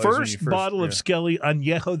 $40-ish. The first bottle of Skelly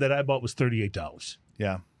Anejo that I bought was $38.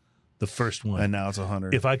 Yeah, the first one, and now it's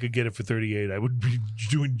 $100. If I could get it for $38, I would be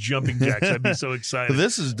doing jumping jacks. I'd be so excited. But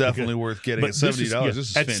this is definitely worth getting at $70. This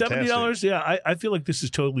is at fantastic. $70. Yeah, I feel like this is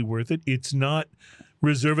totally worth it. It's not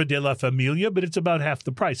Reserva de la Familia, but it's about half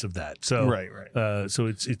the price of that. So right. So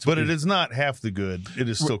it's but it is not half the good. It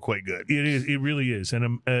is still quite good. It is. It really is. And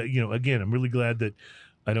I'm again, I'm really glad that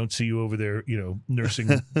I don't see you over there, nursing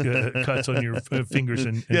cuts on your fingers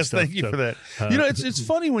and yes, stuff. Thank you for that. It's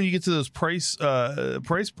funny when you get to those price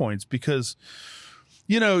points because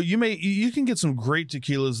you can get some great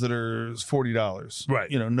tequilas that are $40,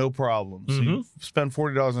 right? No problem. So you spend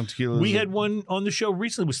 $40 on tequilas. We had one on the show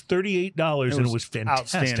recently. It was $38, and it was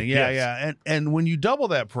fantastic. Outstanding. Yeah. And when you double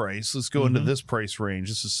that price, let's go into this price range.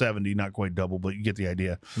 This is 70, not quite double, but you get the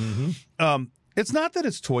idea. It's not that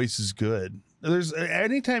it's twice as good. There's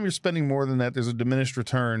anytime you're spending more than that, there's a diminished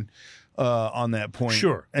return on that point.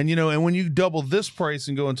 Sure. And and when you double this price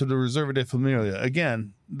and go into the Reserva de Familia,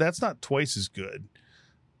 again, that's not twice as good.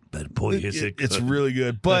 But boy, is it good. It's really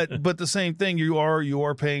good. But the same thing, you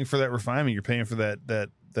are paying for that refinement. You're paying for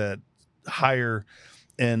that higher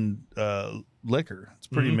end liquor. It's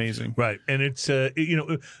pretty amazing. Right. And it's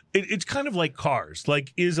it's kind of like cars.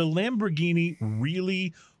 Like, is a Lamborghini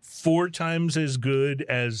really 4 times as good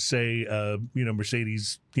as, say,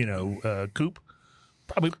 Mercedes, coupe?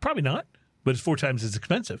 Probably not, but it's 4 times as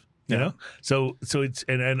expensive. You know, so it's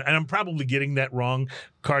and I'm probably getting that wrong.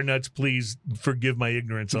 Car nuts, please forgive my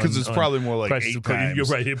ignorance. Because it's probably more like 8 times. You're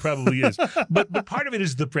right, it probably is. but part of it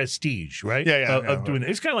is the prestige, right? Of doing it.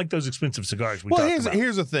 It's kind of like those expensive cigars we talked about.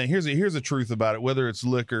 Here's the thing. Here's the truth about it. Whether it's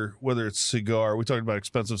liquor, whether it's cigar, we talked about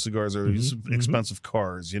expensive cigars or expensive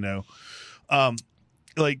cars. If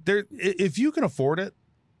you can afford it,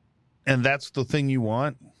 and that's the thing you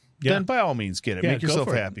want. Yeah. Then by all means get it. Make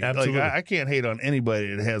yourself happy. Absolutely. Like I can't hate on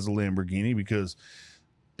anybody that has a Lamborghini because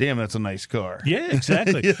damn, that's a nice car. Yeah,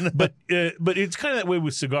 exactly. But it's kind of that way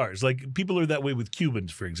with cigars. Like, people are that way with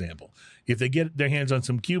Cubans, for example. If they get their hands on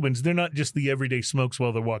some Cubans, they're not just the everyday smokes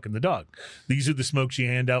while they're walking the dog. These are the smokes you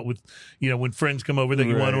hand out with, when friends come over that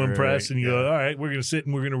you want to impress, and you go, all right, we're going to sit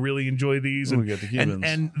and we're going to really enjoy these. And we get the Cubans.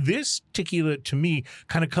 And this tequila, to me,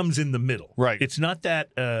 kind of comes in the middle. Right. It's not that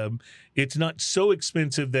it's not so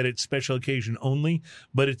expensive that it's special occasion only,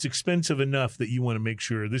 but it's expensive enough that you want to make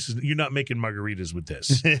sure you're not making margaritas with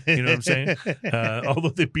this. You know what I'm saying? Although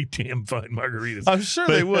they'd be damn fine margaritas. I'm sure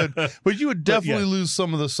they would, but you would definitely lose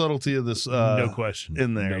some of the subtlety of this. No question.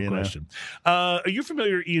 In there, no question. Are you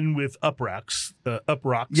familiar, Ian, with Uprocks?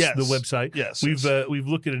 Uprocks, yes. The website. Yes. We've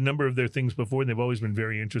looked at a number of their things before, and they've always been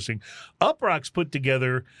very interesting. Uprocks put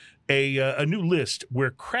together a new list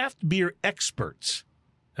where craft beer experts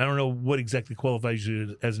I don't know what exactly qualifies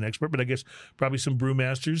you as an expert, but I guess probably some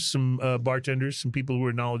brewmasters, some bartenders, some people who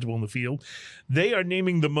are knowledgeable in the field. They are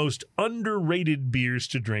naming the most underrated beers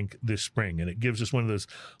to drink this spring, and it gives us one of those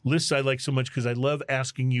lists I like so much because I love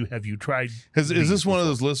asking you, have you tried? Is this one of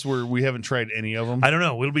those lists where we haven't tried any of them? I don't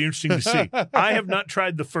know. It'll be interesting to see. I have not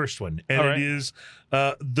tried the first one, and it is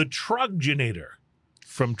the Troggenator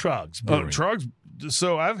from Trogs Brewing. Trogs.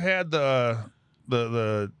 So I've had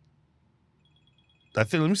the I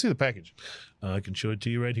think. Let me see the package. I can show it to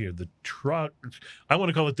you right here. I want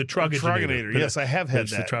to call it the Troggenator. Yes, I have had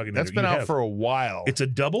that's that. The Troggenator. That's been out for a while. It's a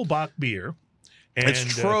double bock beer. And, it's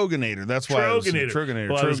Troggenator. That's why Troggenator.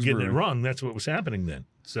 Well, I was getting it wrong. That's what was happening then.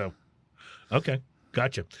 So, okay.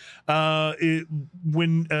 Gotcha.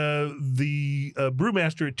 When the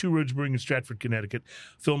brewmaster at Two Roads Brewing in Stratford, Connecticut,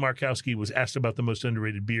 Phil Markowski, was asked about the most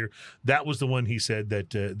underrated beer, that was the one he said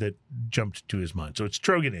that jumped to his mind. So it's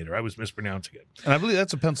Troggenator. I was mispronouncing it. And I believe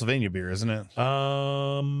that's a Pennsylvania beer, isn't it?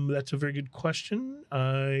 That's a very good question.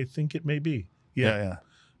 I think it may be. Yeah.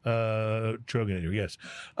 Troggenator, yes.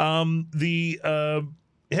 The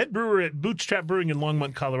head brewer at Bootstrap Brewing in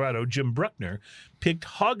Longmont, Colorado, Jim Bruckner, picked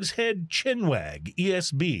Hogshead Chinwag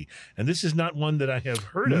ESB, and this is not one that I have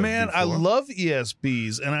heard of. Man, before. I love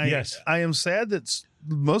ESBs, and I am sad that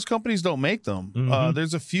most companies don't make them. Mm-hmm.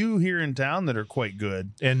 There's a few here in town that are quite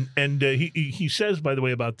good. And he says, by the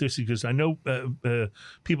way, about this, he goes, I know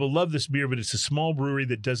people love this beer, but it's a small brewery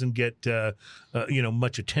that doesn't get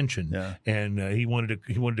much attention. Yeah. And he wanted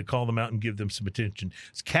to call them out and give them some attention.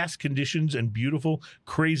 It's cask conditions and beautiful,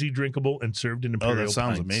 crazy drinkable, and served in imperial that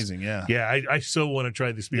sounds pints. amazing. Yeah. Yeah, I so want to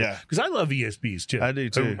try this beer because I love ESBs too. I do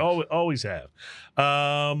too. Always have.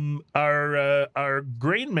 Our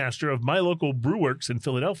grain master of my local brewworks in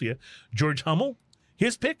Philadelphia, George Hummel,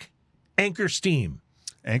 his pick, Anchor Steam.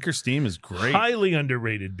 Anchor Steam is great. Highly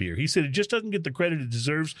underrated beer. He said it just doesn't get the credit it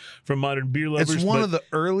deserves from modern beer lovers. It's one of the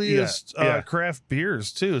earliest craft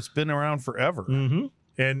beers too. It's been around forever. Mm-hmm.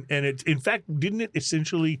 And it's, in fact, didn't it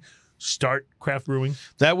essentially start craft brewing?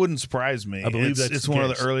 That wouldn't surprise me. I believe it's one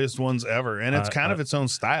of the earliest ones ever, and it's kind of its own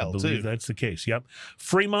style I believe too. That's the case. Yep.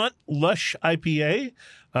 Fremont Lush IPA,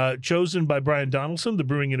 chosen by Brian Donaldson, the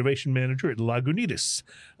brewing innovation manager at Lagunitas.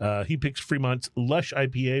 He picks Fremont's Lush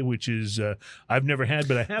IPA, which is I've never had,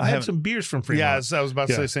 but I have had some beers from Fremont. Yeah, I was about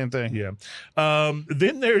to say the same thing. Yeah.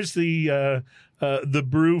 Then there's the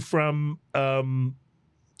brew from.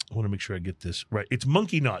 I want to make sure I get this right. It's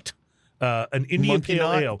Monkey Knot. An India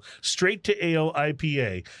Pale Ale, straight to ale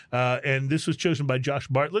IPA. And this was chosen by Josh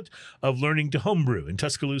Bartlett of Learning to Homebrew in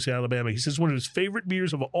Tuscaloosa, Alabama. He says one of his favorite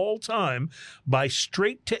beers of all time by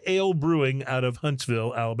Straight to Ale Brewing out of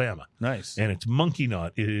Huntsville, Alabama. Nice. And it's Monkey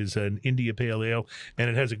Knot. It is an India Pale Ale, and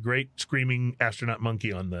it has a great screaming astronaut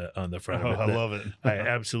monkey on the front of it. I love it. I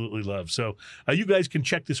absolutely love. So you guys can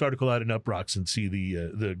check this article out in Uprocks and see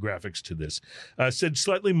the graphics to this. Said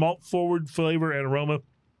slightly malt forward flavor and aroma,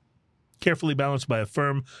 carefully balanced by a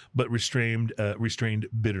firm but restrained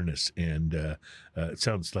bitterness, and it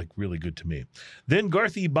sounds like really good to me. Then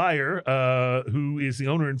Garth E. Beyer, who is the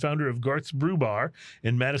owner and founder of Garth's Brew Bar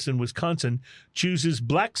in Madison, Wisconsin, chooses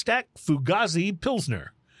Black Stack Fugazi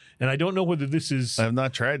Pilsner. And I don't know whether this is I have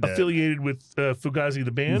not tried that. affiliated with Fugazi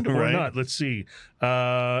the band or Right. not. Let's see.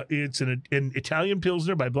 It's an Italian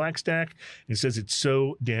Pilsner by Black Stack. It says it's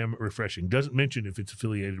so damn refreshing. Doesn't mention if it's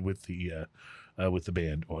affiliated with the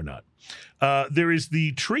band or not. There is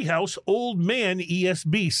the Treehouse Old Man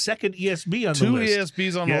ESB, second ESB on the list. Two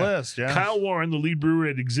ESBs on the list, yeah. Kyle Warren, the lead brewer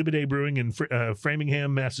at Exhibit A Brewing in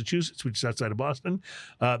Framingham, Massachusetts, which is outside of Boston,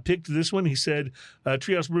 picked this one. He said,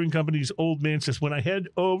 Treehouse Brewing Company's Old Man says, when I head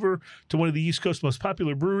over to one of the East Coast's most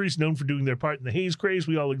popular breweries, known for doing their part in the haze craze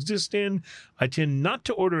we all exist in, I tend not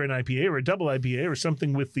to order an IPA or a double IPA or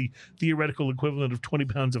something with the theoretical equivalent of 20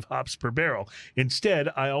 pounds of hops per barrel. Instead,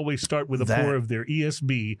 I always start with a pour of their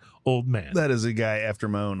ESB Old Man. That is a guy after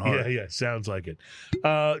my own heart. Yeah, sounds like it.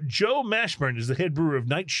 Joe Mashburn is the head brewer of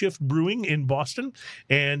Night Shift Brewing in Boston,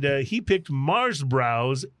 and he picked Mars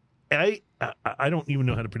Brau's, I don't even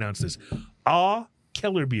know how to pronounce this,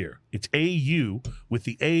 Keller beer. It's A-U with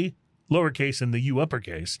the A lowercase and the U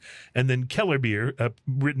uppercase, and then Keller beer,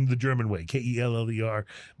 written the German way, Kellerbier.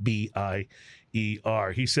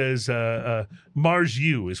 He says Mars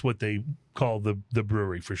U is what they call the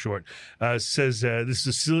brewery for short. Says this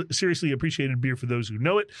is a seriously appreciated beer for those who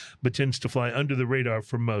know it, but tends to fly under the radar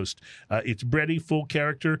for most. It's bready, full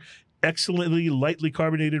character, excellently lightly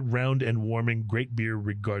carbonated, round and warming, great beer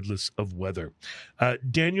regardless of weather.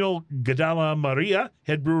 Daniel Gadala Maria,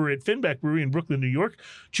 head brewer at Finback Brewery in Brooklyn, New York,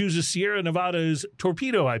 chooses Sierra Nevada's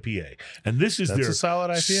Torpedo IPA. And this is That's their a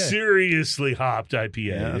solid IPA. seriously hopped IPA.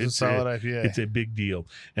 Yeah, it's a solid IPA. It's a big deal.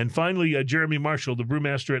 And finally, Jeremy Marshall, the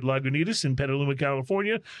brewmaster at Lagunitas in Petaluma,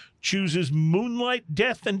 California, chooses Moonlight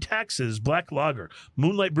Death and Taxes Black Lager.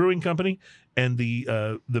 Moonlight Brewing Company. And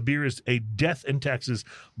the beer is a Death and Taxes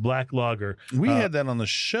Black Lager. We had that on the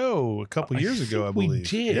show a couple years ago, I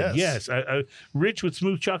believe. We did, yes. Rich with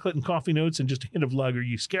smooth chocolate and coffee notes and just a hint of lager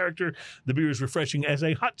yeast character. The beer is refreshing as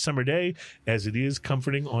a hot summer day, as it is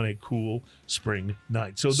comforting on a cool spring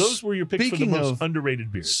night. So those were your picks for the most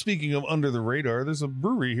underrated beers. Speaking of under the radar, there's a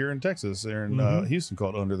brewery here in Texas, there in Houston,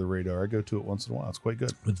 called Under the Radar. I go to it once in a while. It's quite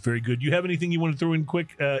good. It's very good. You have anything you want to throw in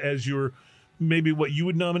quick as your... Maybe what you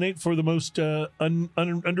would nominate for the most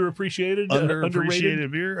underappreciated,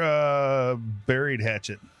 underrated beer, Buried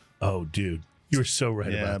Hatchet. Oh, dude, you're so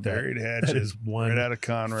right about that. Buried Hatchet. That is one right out of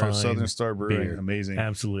Conroe, Southern Star Brewing. Beer. Amazing.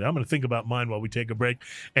 Absolutely. I'm going to think about mine while we take a break,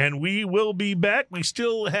 and we will be back. We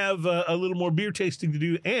still have a little more beer tasting to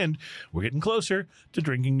do, and we're getting closer to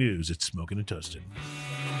drinking news. It's Smoking and Toasting.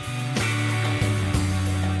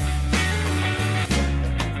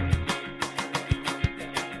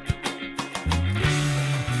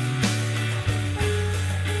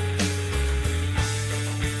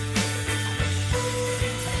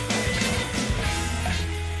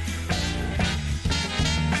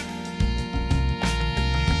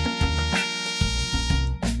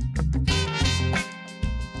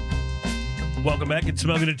 Welcome back. It's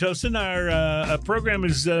Smoking and Toasting. Our program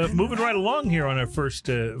is moving right along here on our first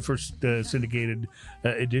syndicated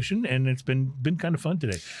edition, and it's been kind of fun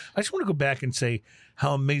today. I just want to go back and say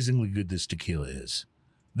how amazingly good this tequila is.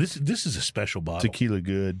 This is a special bottle. Tequila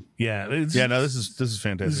good. Yeah. This is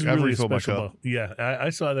fantastic. This is I've really refilled my special cup. bottle. Yeah, I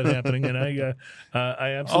saw that happening, and I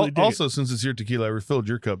absolutely dig also, since it's your tequila, I refilled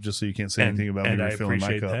your cup just so you can't say anything about me refilling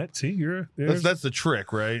my cup. That. See, that's the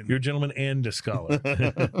trick, right? You're a gentleman and a scholar,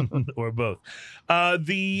 or both.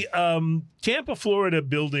 The Tampa, Florida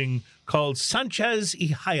building called Sanchez y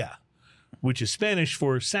Haya, which is Spanish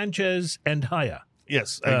for Sanchez and Haya.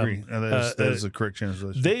 Yes, I agree. That is a correct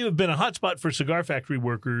translation. They have been a hotspot for cigar factory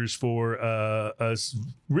workers for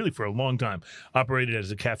really for a long time. Operated as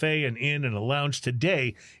a cafe, an inn, and a lounge.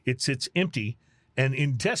 Today, it sits empty and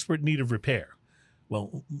in desperate need of repair.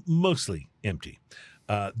 Well, mostly empty.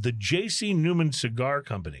 The J.C. Newman Cigar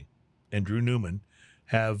Company and Drew Newman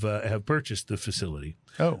have purchased the facility.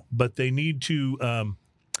 Oh, but they need to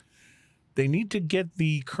get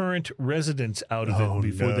the current residents out of it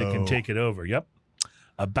before they can take it over. Yep.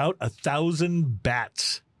 About 1,000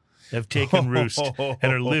 bats have taken roost and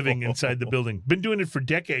are living inside the building. Been doing it for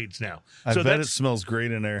decades now. I bet it smells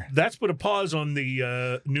great in there. That's put a pause on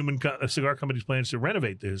the Newman Cigar Company's plans to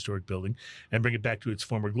renovate the historic building and bring it back to its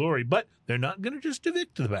former glory. But they're not going to just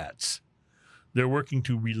evict the bats. They're working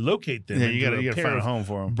to relocate them. Yeah, you got to find a home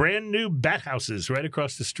for them. Brand new bat houses right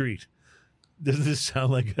across the street. Does this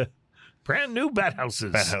sound like a... Brand new bat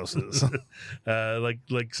houses. Bat houses.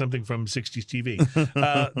 like something from 60s TV.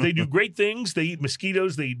 They do great things. They eat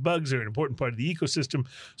mosquitoes. They eat bugs. They're an important part of the ecosystem.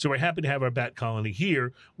 So we're happy to have our bat colony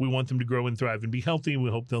here. We want them to grow and thrive and be healthy, and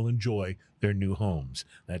we hope they'll enjoy their new homes.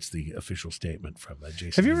 That's the official statement from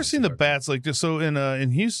Jason. Have you ever seen the bats like this? So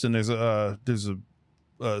in Houston, there's a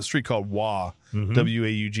street called Waugh,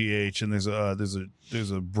 W-A-U-G-H, and there's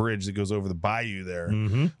a bridge that goes over the bayou there,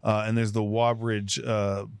 and there's the Waugh Bridge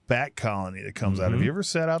bat colony that comes out. Have you ever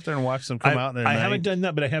sat out there and watched them come out? I haven't done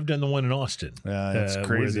that, but I have done the one in Austin. It's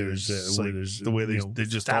crazy. There's the way they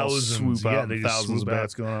just thousands, all swoop out, thousands of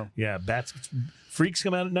bats going out. Yeah, bats. Freaks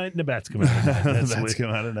come out at night and the bats come out at night. Bats come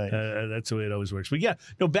out at night. That's the way it always works. But yeah,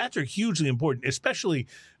 no, bats are hugely important, especially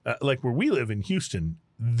like where we live in Houston.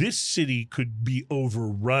 This city could be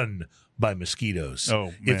overrun by mosquitoes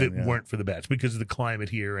if it weren't for the bats, because of the climate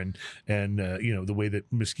here and the way that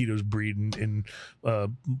mosquitoes breed in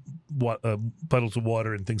puddles of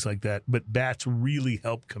water and things like that. But bats really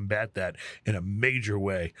help combat that in a major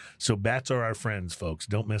way. So bats are our friends, folks.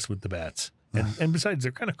 Don't mess with the bats. And besides,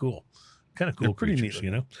 they're kind of cool. Kind of cool They're pretty creatures,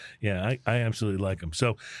 neat. Yeah, I absolutely like them.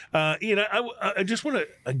 So, I just want to,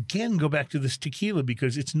 again, go back to this tequila,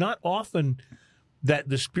 because it's not often that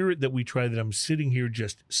the spirit that we try that I'm sitting here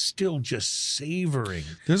just savoring.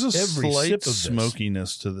 There's a every slight sip of this.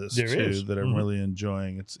 smokiness to this that I'm really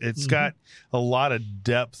enjoying. It's got a lot of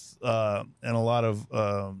depth and a lot of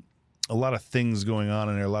a lot of things going on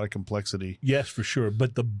in there, a lot of complexity. Yes, for sure.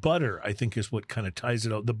 But the butter, I think, is what kind of ties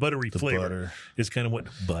it all. The buttery flavor butter is kind of what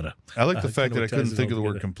butter. I like the fact that I couldn't think of the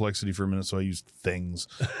word together. complexity for a minute, so I used things.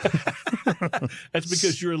 That's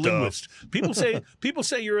because you're a linguist. People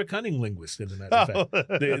say you're a cunning linguist. As a matter of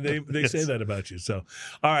fact, they say that about you. So,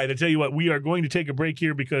 all right, I tell you what, we are going to take a break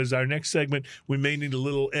here because our next segment we may need a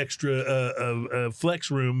little extra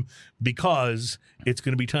flex room because it's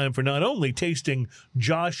going to be time for not only tasting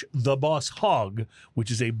Josh the Boss Hog, which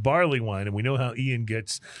is a barley wine, and we know how Ian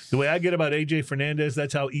gets. The way I get about AJ Fernandez,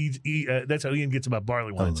 that's how Ian gets about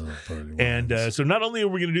barley wines. And so not only are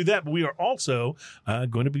we going to do that, but we are also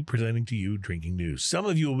going to be presenting to you drinking news. Some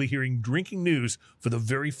of you will be hearing drinking news for the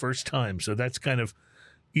very first time, so that's kind of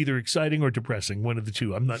either exciting or depressing, one of the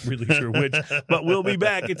two. I'm not really sure which, but we'll be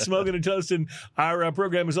back. It's Smoking and Toasting. Our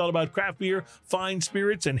program is all about craft beer, fine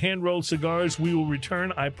spirits, and hand-rolled cigars. We will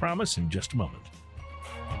return, I promise, in just a moment.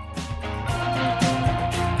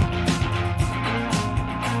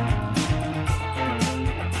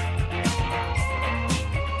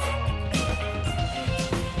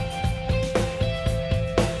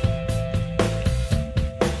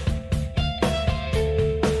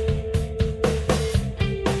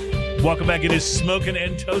 Welcome back. It is Smoking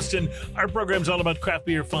and Toasting. Our program's all about craft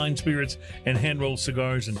beer, fine spirits, and hand-rolled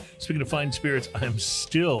cigars. And speaking of fine spirits, I am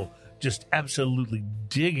still just absolutely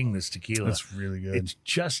digging this tequila. That's really good. It's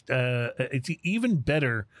just, it's even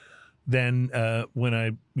better than when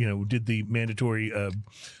I, did the mandatory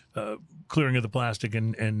clearing of the plastic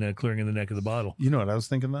and clearing of the neck of the bottle. You know what I was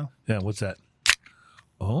thinking, though? Yeah, what's that?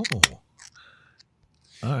 Oh.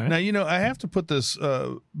 All right. Now, I have to put this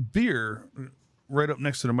beer right up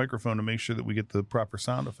next to the microphone to make sure that we get the proper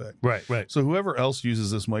sound effect. Right. So whoever else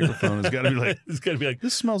uses this microphone has got to be like, it's got to be like,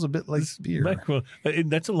 this smells a bit like beer.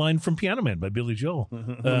 That's a line from Piano Man by Billy Joel.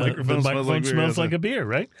 The microphone smells like a beer,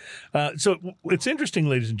 right? So it's interesting,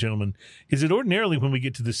 ladies and gentlemen, is that ordinarily when we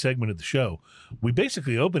get to this segment of the show, we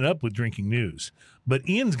basically open up with drinking news. But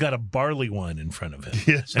Ian's got a barley wine in front of him.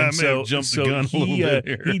 Yes, I may have jumped the gun a little bit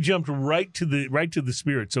here. He jumped right to the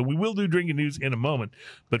spirit. So we will do drinking news in a moment.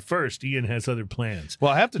 But first, Ian has other plans.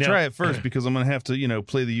 Well, I have to try it first because I'm going to have to,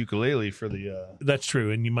 play the ukulele for the. That's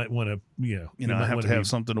true, and you might want to, I have to have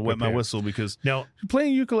something to wet my whistle because now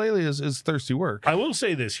playing ukulele is thirsty work. I will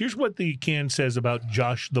say this. Here's what the can says about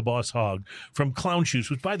Josh the Boss Hog from Clown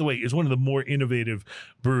Shoes, which, by the way, is one of the more innovative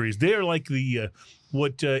breweries. They are like the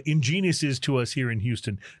what Ingenious is to us here in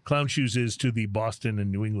Houston, Clown Shoes is to the Boston and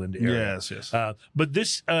New England area. Yes. But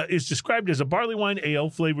this is described as a barley wine ale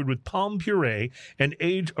flavored with plum puree and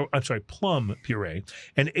aged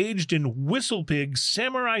in Whistle Pig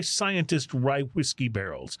Samurai Scientist rye whiskey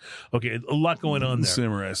barrels. Okay, a lot going on there.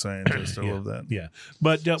 Samurai Scientist, I love that. Yeah,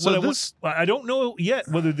 but I don't know yet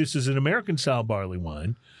whether this is an American style barley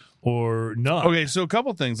wine or not. Okay, so a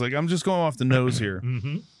couple things. Like I'm just going off the nose here.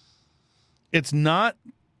 Mm-hmm. It's not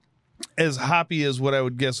as hoppy as what I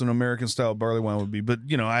would guess an American style barley wine would be, but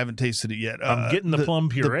I haven't tasted it yet. I'm getting the plum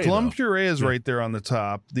puree. The plum puree is right there on the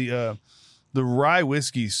top. The rye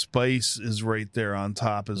whiskey spice is right there on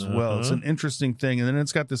top as well. It's an interesting thing, and then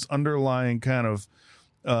it's got this underlying kind of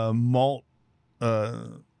malt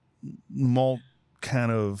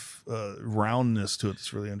kind of roundness to it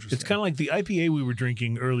that's really interesting. It's kind of like the IPA we were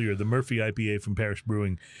drinking earlier, the Murphy IPA from Parish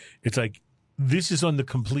Brewing. It's like this is on the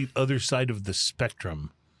complete other side of the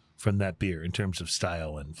spectrum from that beer in terms of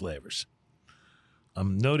style and flavors.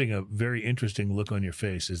 I'm noting a very interesting look on your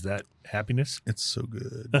face. Is that happiness? It's so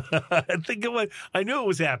good. I knew it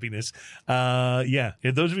was happiness. Yeah.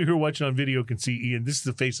 And those of you who are watching on video can see Ian. This is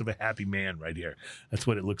the face of a happy man right here. That's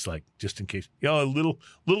what it looks like. Just in case, a little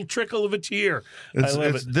trickle of a tear. I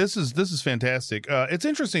love it. This is fantastic. It's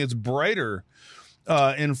interesting. It's brighter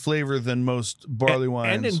in flavor than most barley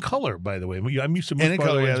wines, and in color. By the way, I'm used to most and in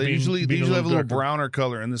color. Yeah, they usually have a little darker. browner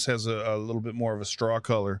color, and this has a little bit more of a straw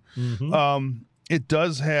color. Mm-hmm. It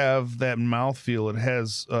does have that mouthfeel. It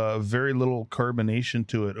has very little carbonation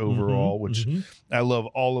to it overall, which I love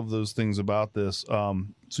all of those things about this. So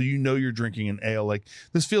you're drinking an ale. Like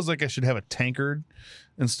this feels like I should have a tankard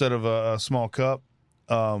instead of a small cup.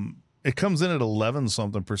 It comes in at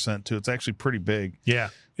 11% too. It's actually pretty big. Yeah.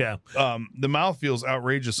 The mouth feels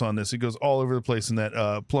outrageous on this. It goes all over the place, and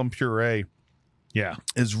that plum puree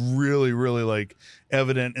is really, really like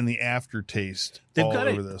evident in the aftertaste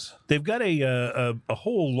over this. They've got a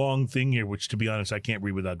whole long thing here, which to be honest, I can't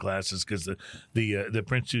read without glasses because the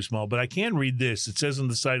print's too small. But I can read this. It says on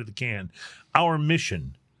the side of the can, "Our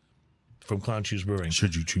mission," from Clown Shoes Brewing,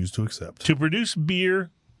 should you choose to accept, to produce beer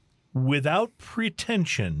without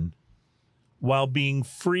pretension while being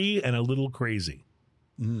free and a little crazy.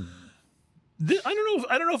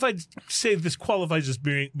 I don't know if I'd say this qualifies as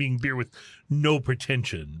being beer with no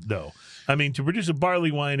pretension, though. I mean, to produce a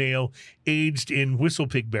barley wine ale aged in whistle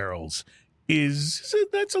pig barrels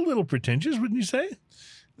that's a little pretentious, wouldn't you say?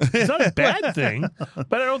 It's not a bad thing,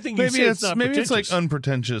 but I don't think it's not maybe pretentious. it's like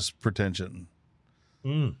unpretentious pretension.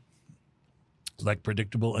 Like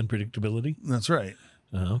predictable unpredictability. That's right.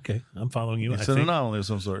 Okay, I'm following you. It's an anomaly of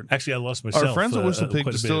some sort. Actually, I lost myself. Our friends at Whistle Pig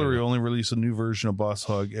quite a bit Distillery ago. only release a new version of Boss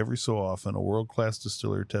Hog every so often. A world-class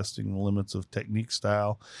distiller testing the limits of technique,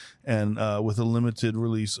 style, and with a limited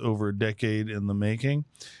release over a decade in the making.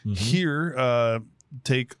 Here,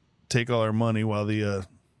 take all our money while the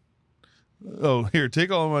take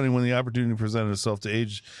all our money when the opportunity presented itself to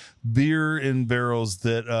age beer in barrels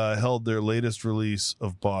that held their latest release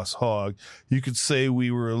of Boss Hog. You could say we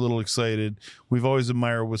were a little excited. We've always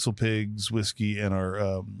admired Whistle Pig's whiskey and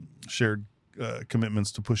our shared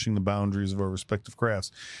commitments to pushing the boundaries of our respective crafts,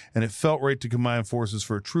 and it felt right to combine forces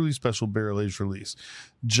for a truly special barrel-aged release.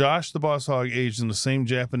 Josh the Boss Hog aged in the same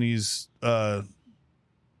Japanese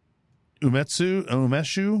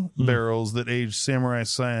umeshu barrels that aged Samurai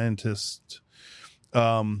Scientist,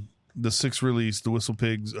 the sixth release, the Whistle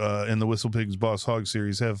Pigs and the Whistle Pigs Boss Hog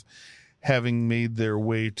series having made their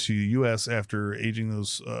way to U.S. after aging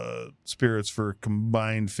those spirits for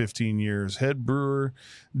combined 15 years. Head brewer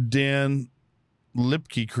Dan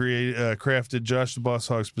Lipke crafted Josh the Boss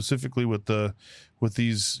Hog specifically with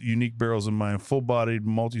these unique barrels in mind. Full-bodied,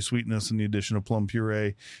 malty sweetness, and the addition of plum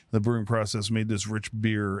puree. The brewing process made this rich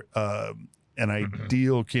beer an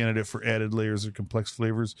ideal candidate for added layers of complex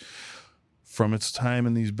flavors. From its time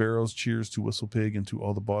in these barrels, cheers to Whistle Pig and to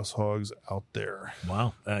all the Boss Hogs out there.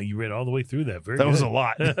 Wow. You read all the way through that. Very That good. was a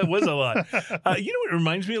lot. It was a lot. You know what it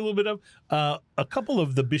reminds me a little bit of? A couple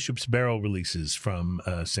of the Bishop's Barrel releases from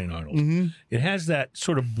St. Arnold. It has that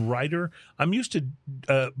sort of brighter. I'm used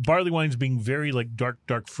to barley wines being very like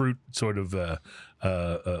dark fruit sort of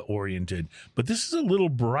oriented, but this is a little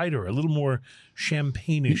brighter, a little more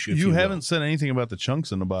champagne-ish. You haven't said anything about the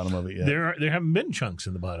chunks in the bottom of it yet. There haven't been chunks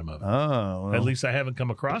in the bottom of it. Oh, well, At least I haven't come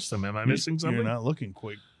across them. Am I missing something? You're not looking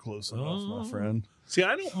quite close enough, my friend. See,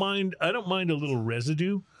 I don't mind a little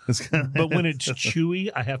residue, but when it's chewy,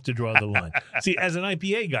 I have to draw the line. See, as an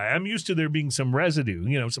IPA guy, I'm used to there being some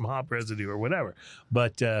residue, some hop residue or whatever.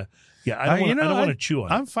 But I don't want to chew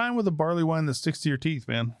on it. I'm fine with a barley wine that sticks to your teeth,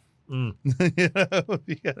 man. You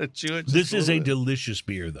gotta chew it. This is a delicious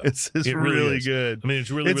beer, though. It's it really is. good. I mean, it's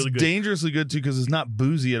really good. It's dangerously good too because it's not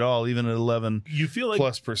boozy at all, even at 11 you feel like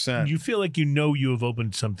plus percent. You feel like you have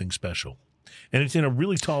opened something special, and it's in a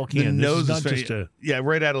really tall can. The nose this is not is just a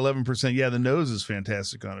right at 11%. Yeah, the nose is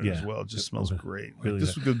fantastic on it as well. It just smells great. Really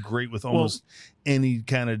this would go great with almost any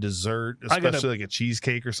kind of dessert, especially like a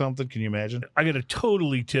cheesecake or something. Can you imagine? I got to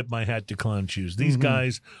totally tip my hat to Clown Shoes. These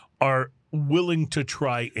guys are willing to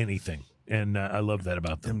try anything. And I love that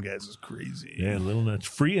about them. Them guys is crazy. Yeah, a little nuts.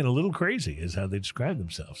 Free and a little crazy is how they describe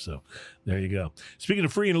themselves. So there you go. Speaking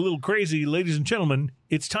of free and a little crazy, ladies and gentlemen,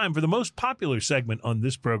 it's time for the most popular segment on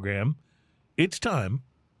this program. It's time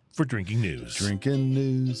for Drinking News. Drinking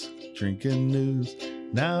news, drinking news.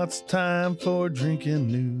 Now it's time for drinking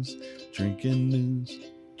news, drinking news,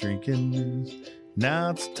 drinking news. Now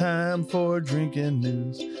it's time for drinking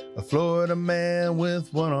news. A Florida man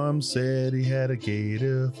with one arm said he had a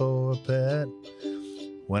gator for a pet.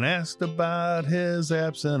 When asked about his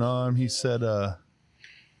absent arm, he said, I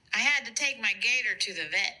had to take my gator to the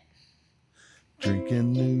vet.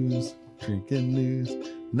 Drinking news, drinking news.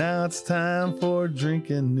 Now it's time for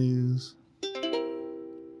drinking news.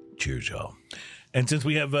 Cheers, y'all. And since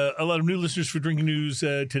we have a lot of new listeners for Drinking News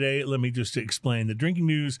today, let me just explain that Drinking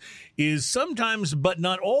News is sometimes, but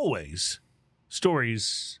not always,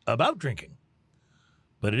 stories about drinking.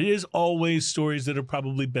 But it is always stories that are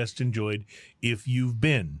probably best enjoyed if you've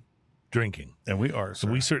been drinking. And we are, sir.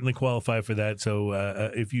 So we certainly qualify for that. So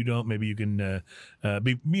if you don't, maybe you can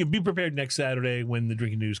be prepared next Saturday when the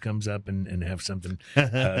Drinking News comes up and have something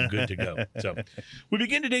good to go. So we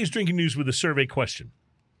begin today's Drinking News with a survey question.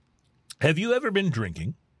 Have you ever been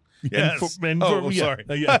drinking? Yes. Sorry.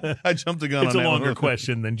 I jumped the gun It's on a that longer one.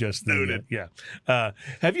 question than just the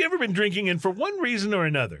have you ever been drinking and for one reason or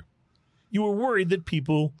another, you were worried that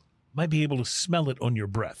people might be able to smell it on your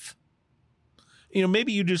breath?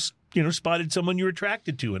 Maybe you just spotted someone you're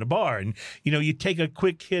attracted to in a bar, and you take a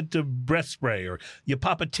quick hit of breath spray, or you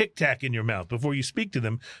pop a Tic Tac in your mouth before you speak to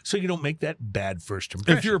them, so you don't make that bad first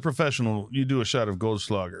impression. If you're a professional, you do a shot of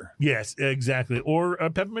Goldschlager. Yes, exactly. Or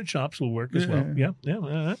peppermint schnapps will work as well.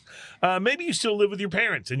 Yeah. Maybe you still live with your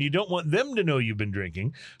parents and you don't want them to know you've been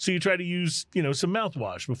drinking, so you try to use some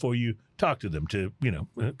mouthwash before you talk to them to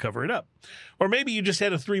cover it up. Or maybe you just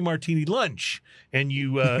had a 3-martini lunch and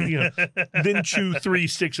you then chew 3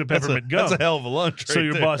 sticks of peppermint gum. That's a hell of a lunch, so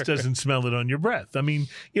your boss doesn't smell it on your breath. I mean,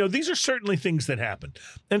 these are certainly things that happen,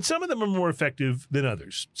 and some of them are more effective than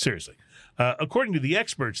others. Seriously, according to the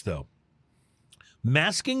experts, though,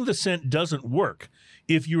 masking the scent doesn't work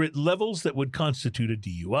if you're at levels that would constitute a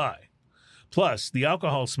DUI. Plus, the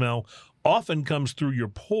alcohol smell often comes through your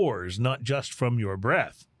pores, not just from your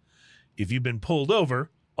breath. If you've been pulled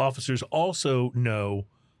over, officers also know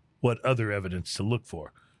what other evidence to look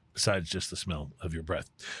for besides just the smell of your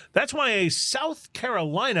breath. That's why a South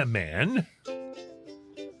Carolina man...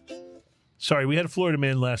 Sorry, we had a Florida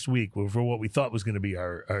man last week for what we thought was going to be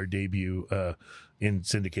our debut in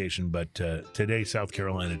syndication, but today South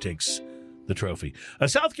Carolina takes the trophy. A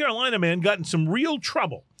South Carolina man got in some real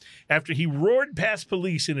trouble after he roared past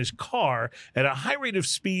police in his car at a high rate of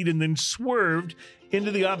speed and then swerved into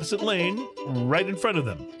the opposite lane right in front of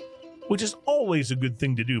them, which is always a good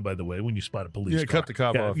thing to do, by the way, when you spot a police car. Cut the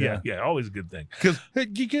cop off. Yeah, always a good thing. Because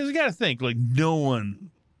you got to think, no one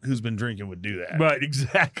who's been drinking would do that. Right,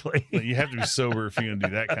 exactly. You have to be sober if you're going to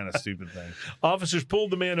do that kind of stupid thing. Officers pulled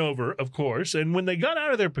the man over, of course, and when they got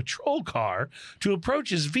out of their patrol car to approach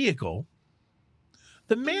his vehicle,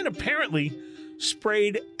 the man apparently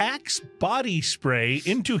sprayed Axe body spray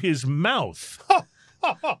into his mouth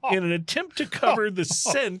in an attempt to cover the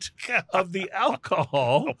scent of the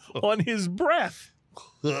alcohol on his breath.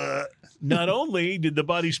 Not only did the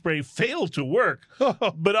body spray fail to work,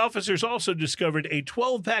 but officers also discovered a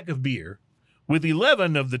 12-pack of beer with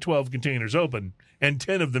 11 of the 12 containers open and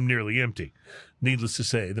 10 of them nearly empty. Needless to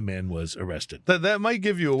say, the man was arrested. That might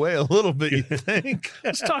give you away a little bit, you think?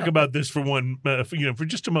 Let's talk about this for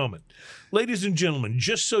just a moment. Ladies and gentlemen,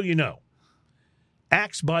 just so you know,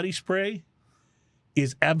 Axe body spray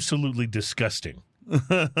is absolutely disgusting.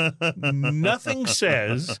 Nothing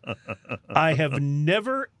says I have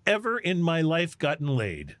never, ever in my life gotten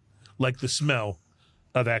laid like the smell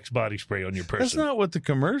of Axe body spray on your person. That's not what the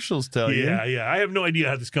commercials tell you. Yeah. I have no idea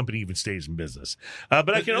how this company even stays in business.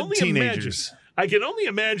 But I can only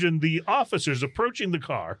imagine the officers approaching the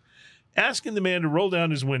car, asking the man to roll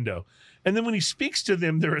down his window. And then when he speaks to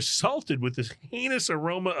them, they're assaulted with this heinous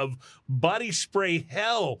aroma of body spray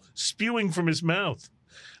hell spewing from his mouth.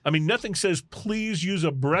 I mean, nothing says, please use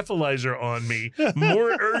a breathalyzer on me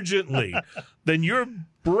more urgently than your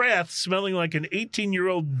breath smelling like an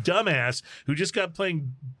 18-year-old dumbass who just got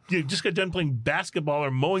done playing basketball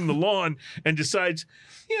or mowing the lawn and decides,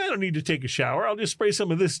 I don't need to take a shower. I'll just spray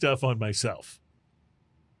some of this stuff on myself.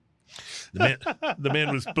 The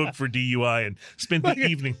man was booked for DUI and spent the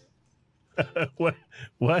evening... What?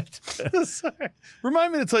 Sorry.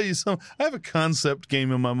 Remind me to tell you something. I have a concept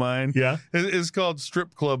game in my mind. Yeah. It's called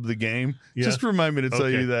Strip Club the Game. Yeah. Just remind me to tell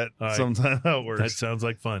you that sometime how it works. That sounds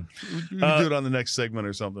like fun. We can do it on the next segment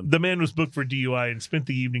or something. The man was booked for DUI and spent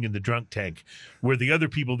the evening in the drunk tank, where the other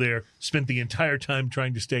people there spent the entire time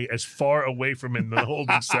trying to stay as far away from him in the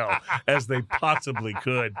holding cell as they possibly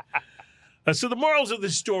could. So the morals of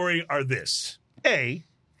this story are this. A,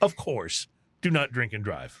 of course, do not drink and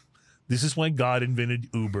drive. This is why God invented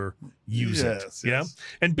Uber. Use it. Yeah.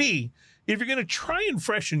 And B, if you're going to try and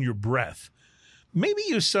freshen your breath, maybe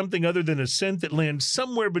use something other than a scent that lands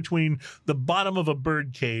somewhere between the bottom of a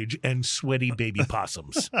bird cage and sweaty baby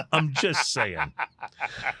possums. I'm just saying.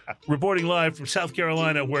 Reporting live from South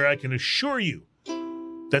Carolina, where I can assure you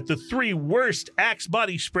that the 3 worst Axe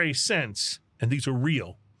body spray scents, and these are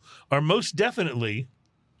real, are most definitely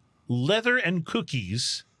leather and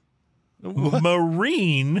cookies,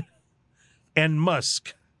 marine, and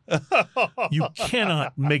musk. You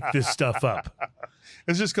cannot make this stuff up.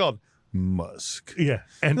 It's just called musk. Yeah,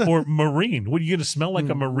 or marine. What, are you going to smell like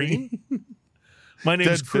a marine? My name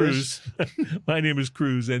is Cruz. My name is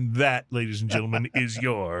Cruz, and that, ladies and gentlemen, is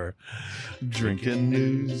your Drinking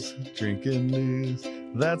News. Drinking News.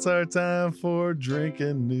 That's our time for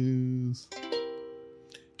Drinking News.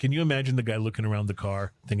 Can you imagine the guy looking around the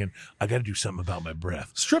car thinking, I got to do something about my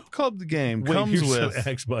breath? Strip Club the Game comes with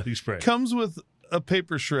Axe body spray. Comes with a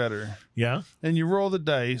paper shredder. Yeah. And you roll the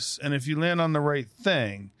dice, and if you land on the right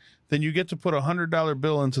thing, then you get to put a $100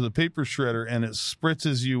 bill into the paper shredder, and it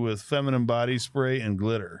spritzes you with feminine body spray and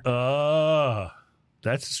glitter.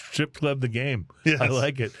 That's strip club the game. Yes. I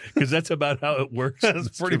like it because that's about how it works.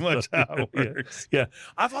 That's pretty much how it works. Yeah.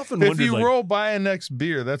 I've often If wondered, you like, roll by a next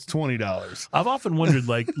beer, that's $20. I've often wondered,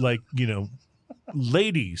 like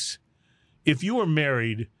ladies, if you are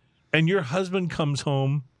married and your husband comes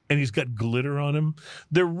home and he's got glitter on him,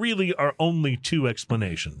 there really are only two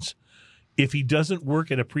explanations. If he doesn't work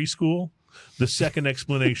at a preschool, the second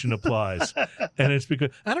explanation applies. And it's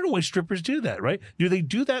because, I don't know why strippers do that, right? Do they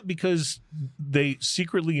do that because they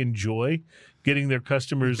secretly enjoy getting their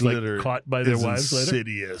customers Glitter like caught by their is wives later?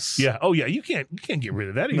 insidious. Yeah. Oh, yeah. You can't get rid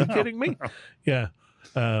of that. Are you kidding me? Yeah.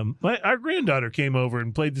 Our granddaughter came over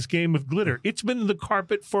and played this game with glitter. It's been in the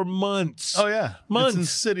carpet for months. Oh yeah, Months. It's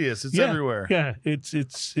insidious. It's Yeah, everywhere. Yeah,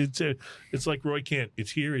 it's like Roy Kent.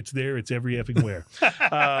 It's here. It's there. It's every effing where.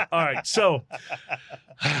 All right, so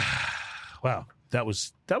wow, that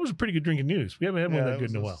was a pretty good drinking news. We haven't had one that good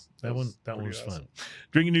in a while. That one was fun.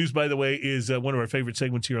 Drinking news, by the way, is one of our favorite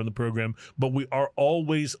segments here on the program. But we are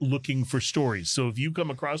always looking for stories. So if you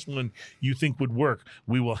come across one you think would work,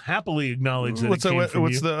 we will happily acknowledge that it came from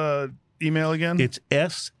What's you. the email again? It's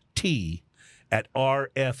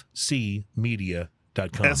st@rfcmedia.com.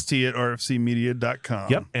 st@rfcmedia.com.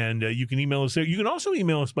 Yep, and you can email us there. You can also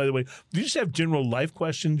email us, by the way, if you just have general life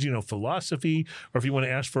questions, philosophy, or if you want to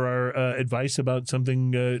ask for our advice about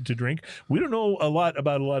something to drink. We don't know a lot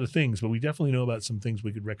about a lot of things, but we definitely know about some things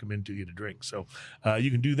we could recommend to you to drink. So you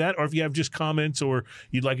can do that, or if you have just comments or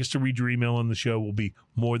you'd like us to read your email on the show, we'll be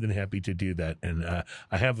more than happy to do that. And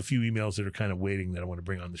I have a few emails that are kind of waiting that I want to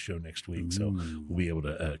bring on the show next week, so we'll be able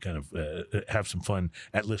to kind of have some fun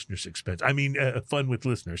at listeners' expense. I mean, fun with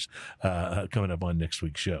listeners coming up on next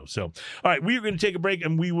week's show. So, all right, we are going to take a break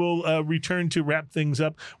and we will return to wrap things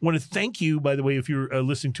up. Want to thank you, by the way, if you're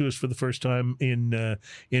listening to us for the first time in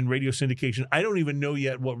radio syndication. I don't even know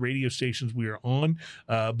yet what radio stations we are on,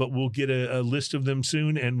 but we'll get a list of them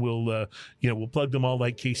soon, and we'll plug them all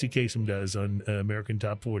like Casey Kasem does on American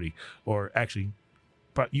Top 40, or actually.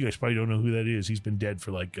 You guys probably don't know who that is. He's been dead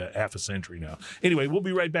for like half a century now. Anyway, we'll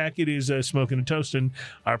be right back. It is Smoking and Toasting.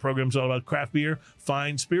 Our program's all about craft beer,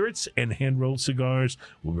 fine spirits, and hand-rolled cigars.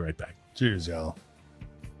 We'll be right back. Cheers, y'all.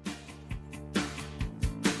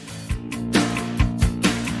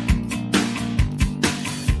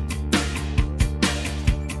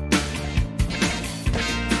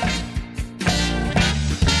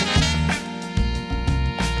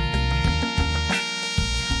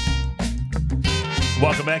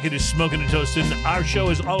 Welcome back. It is Smoking and Toasting. Our show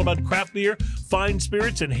is all about craft beer, fine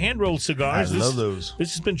spirits, and hand-rolled cigars. I love those.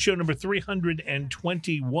 This has been show number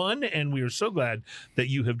 321, and we are so glad that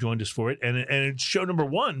you have joined us for it. And it's show number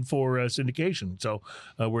 1 for syndication, so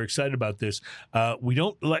we're excited about this. We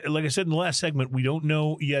don't, like I said in the last segment, we don't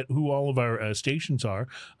know yet who all of our stations are,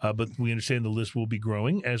 but we understand the list will be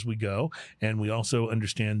growing as we go, and we also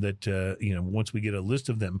understand that once we get a list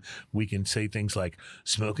of them, we can say things like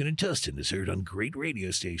Smoking and Toasting is heard on great radio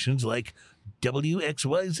stations like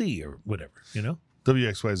WXYZ or whatever,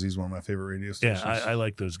 WXYZ is one of my favorite radio stations. Yeah, I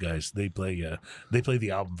like those guys. They play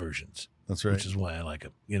the album versions. That's right. Which is why I like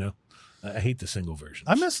them. I hate the single versions.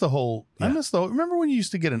 I miss the whole. Remember when you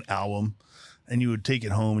used to get an album and you would take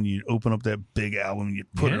it home and you'd open up that big album and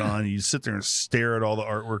you'd put it on and you'd sit there and stare at all the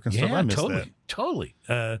artwork and stuff. I miss that. Totally.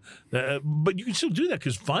 But you can still do that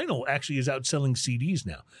because vinyl actually is outselling CDs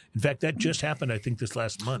now. In fact, that just happened, I think, this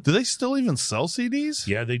last month. Do they still even sell CDs?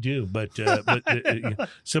 Yeah, they do. But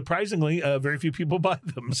surprisingly, very few people buy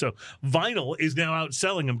them. So vinyl is now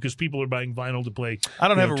outselling them because people are buying vinyl to play. I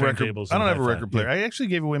don't have a record. turntables I don't and have a hi-fi. record player. Yeah. I actually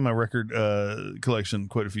gave away my record collection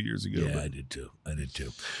quite a few years ago. Yeah, I did too.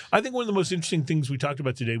 I think one of the most interesting things we talked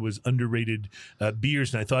about today was underrated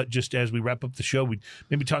beers, and I thought just as we wrap up the show, we'd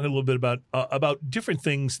maybe talk a little bit about different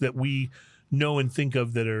things that we know and think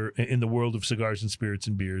of that are in the world of cigars and spirits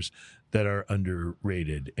and beers that are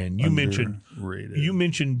underrated. And you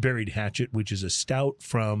mentioned Buried Hatchet, which is a stout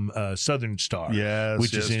from Southern Star,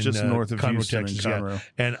 which is in just north of Conroe, Houston, Texas. and Conroe.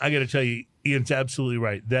 And I got to tell you, Ian's absolutely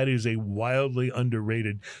right. That is a wildly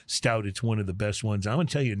underrated stout. It's one of the best ones. I'm going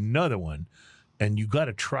to tell you another one. And you got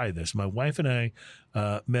to try this. My wife and I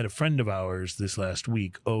met a friend of ours this last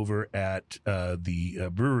week over at the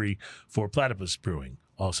brewery for Platypus Brewing,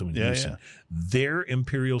 also in Houston. Yeah. Their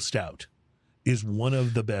Imperial Stout is one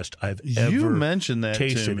of the best I've ever mentioned that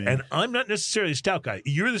tasted. to me. And I'm not necessarily a stout guy.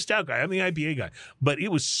 You're the stout guy. I'm the IPA guy. But it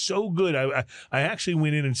was so good. I actually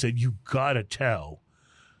went in and said, you got to tell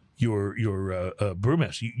your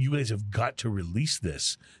brewmaster, you guys have got to release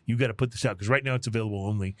this. You got to put this out because right now it's available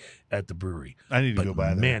only at the brewery. I need to go buy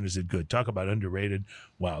that. Man, is it good! Talk about underrated.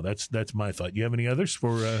 Wow, that's my thought. You have any others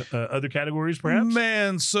for other categories, perhaps?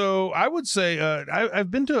 Man, so I would say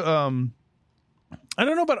I've been to I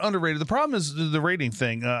don't know about underrated. The problem is the rating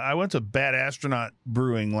thing. I went to Bad Astronaut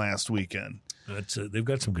Brewing last weekend. They've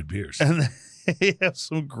got some good beers. And they have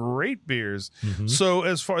some great beers. Mm-hmm. So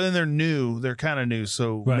as far, then they're new. They're kind of new.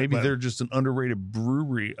 So maybe they're just an underrated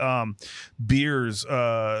brewery. Beers,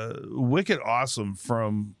 Wicked Awesome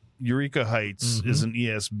from Eureka Heights is an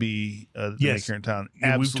ESB yes. maker in town.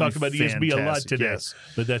 Yeah, we've talked about fantastic. ESB a lot today, yes.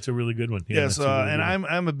 but that's a really good one. Yeah, yes, really and good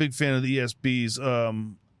I'm a big fan of the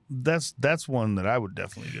ESBs. That's one that I would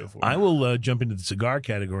definitely go for. I will jump into the cigar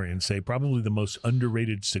category and say probably the most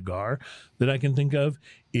underrated cigar that I can think of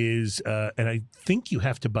is, and I think you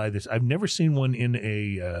have to buy this. I've never seen one in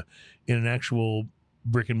an actual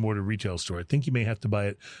brick and mortar retail store. I think you may have to buy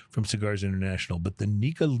it from Cigars International, but the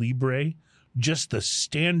Nica Libre. Just the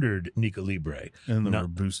standard Nica Libre. In the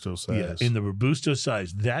Robusto size. Yeah, in the Robusto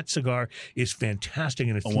size. That cigar is fantastic,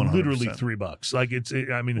 and it's 100%. literally $3. Like,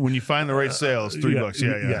 I mean... When you find the right sale, it's $3.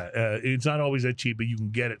 Yeah. It's not always that cheap, but you can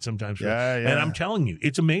get it sometimes. Yeah. And I'm telling you,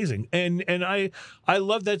 it's amazing. And I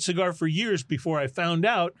loved that cigar for years before I found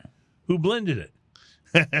out who blended it.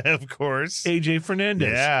 Of course. AJ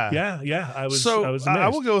Fernandez. Yeah. I was amazed. I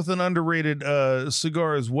will go with an underrated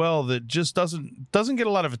cigar as well that just doesn't get a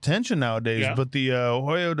lot of attention nowadays, but the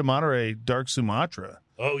Hoyo de Monterrey Dark Sumatra.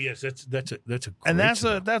 Oh yes, that's a great and that's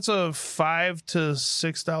cigar. a $5 to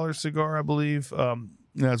 $6 cigar, I believe.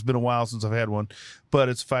 It's been a while since I've had one, but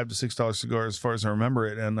it's $5 to $6 cigar as far as I remember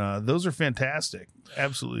it, and those are fantastic,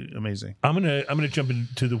 absolutely amazing. I'm gonna jump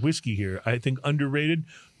into the whiskey here. I think underrated,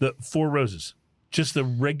 the Four Roses. Just the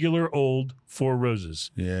regular old Four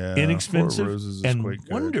Roses. Yeah. Inexpensive Four Roses is and quite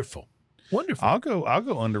good. wonderful. Wonderful. I'll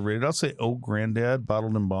go underrated. I'll say Old Granddad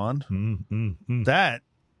Bottled in Bond. That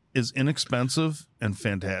is inexpensive and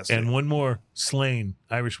fantastic. And one more, Slane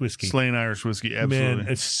Irish Whiskey. Slane Irish Whiskey, absolutely.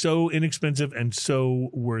 Man, it's so inexpensive and so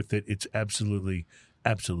worth it. It's absolutely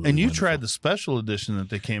And you wonderful. tried the special edition that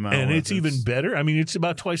they came out with. And it's even better. I mean, it's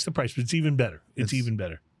about twice the price, but it's even better. It's even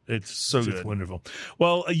better. It's so good. It's wonderful.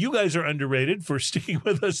 Well, you guys are underrated for sticking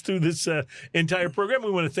with us through this entire program.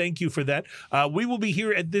 We want to thank you for that. We will be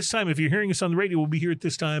here at this time. If you're hearing us on the radio, we'll be here at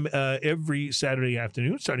this time every Saturday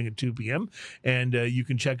afternoon, starting at 2 p.m. And you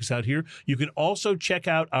can check us out here. You can also check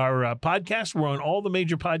out our podcast. We're on all the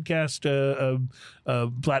major podcast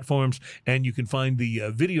platforms, and you can find the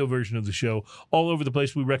video version of the show all over the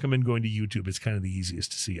place. We recommend going to YouTube. It's kind of the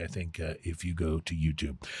easiest to see, I think, if you go to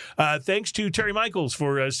YouTube. Thanks to Terry Michaels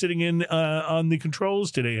for sitting in on the controls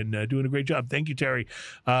today and doing a great job. Thank you, Terry.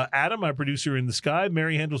 Adam, our producer in the sky.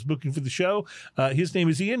 Mary handles booking for the show. His name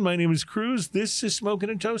is Ian. My name is Cruz. This is Smoking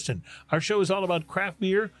and Toasting. Our show is all about craft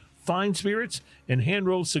beer, fine spirits, and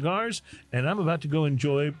hand-rolled cigars, and I'm about to go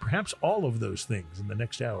enjoy perhaps all of those things in the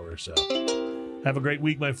next hour or so. Have a great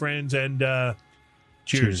week, my friends, and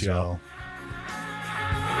cheers, y'all.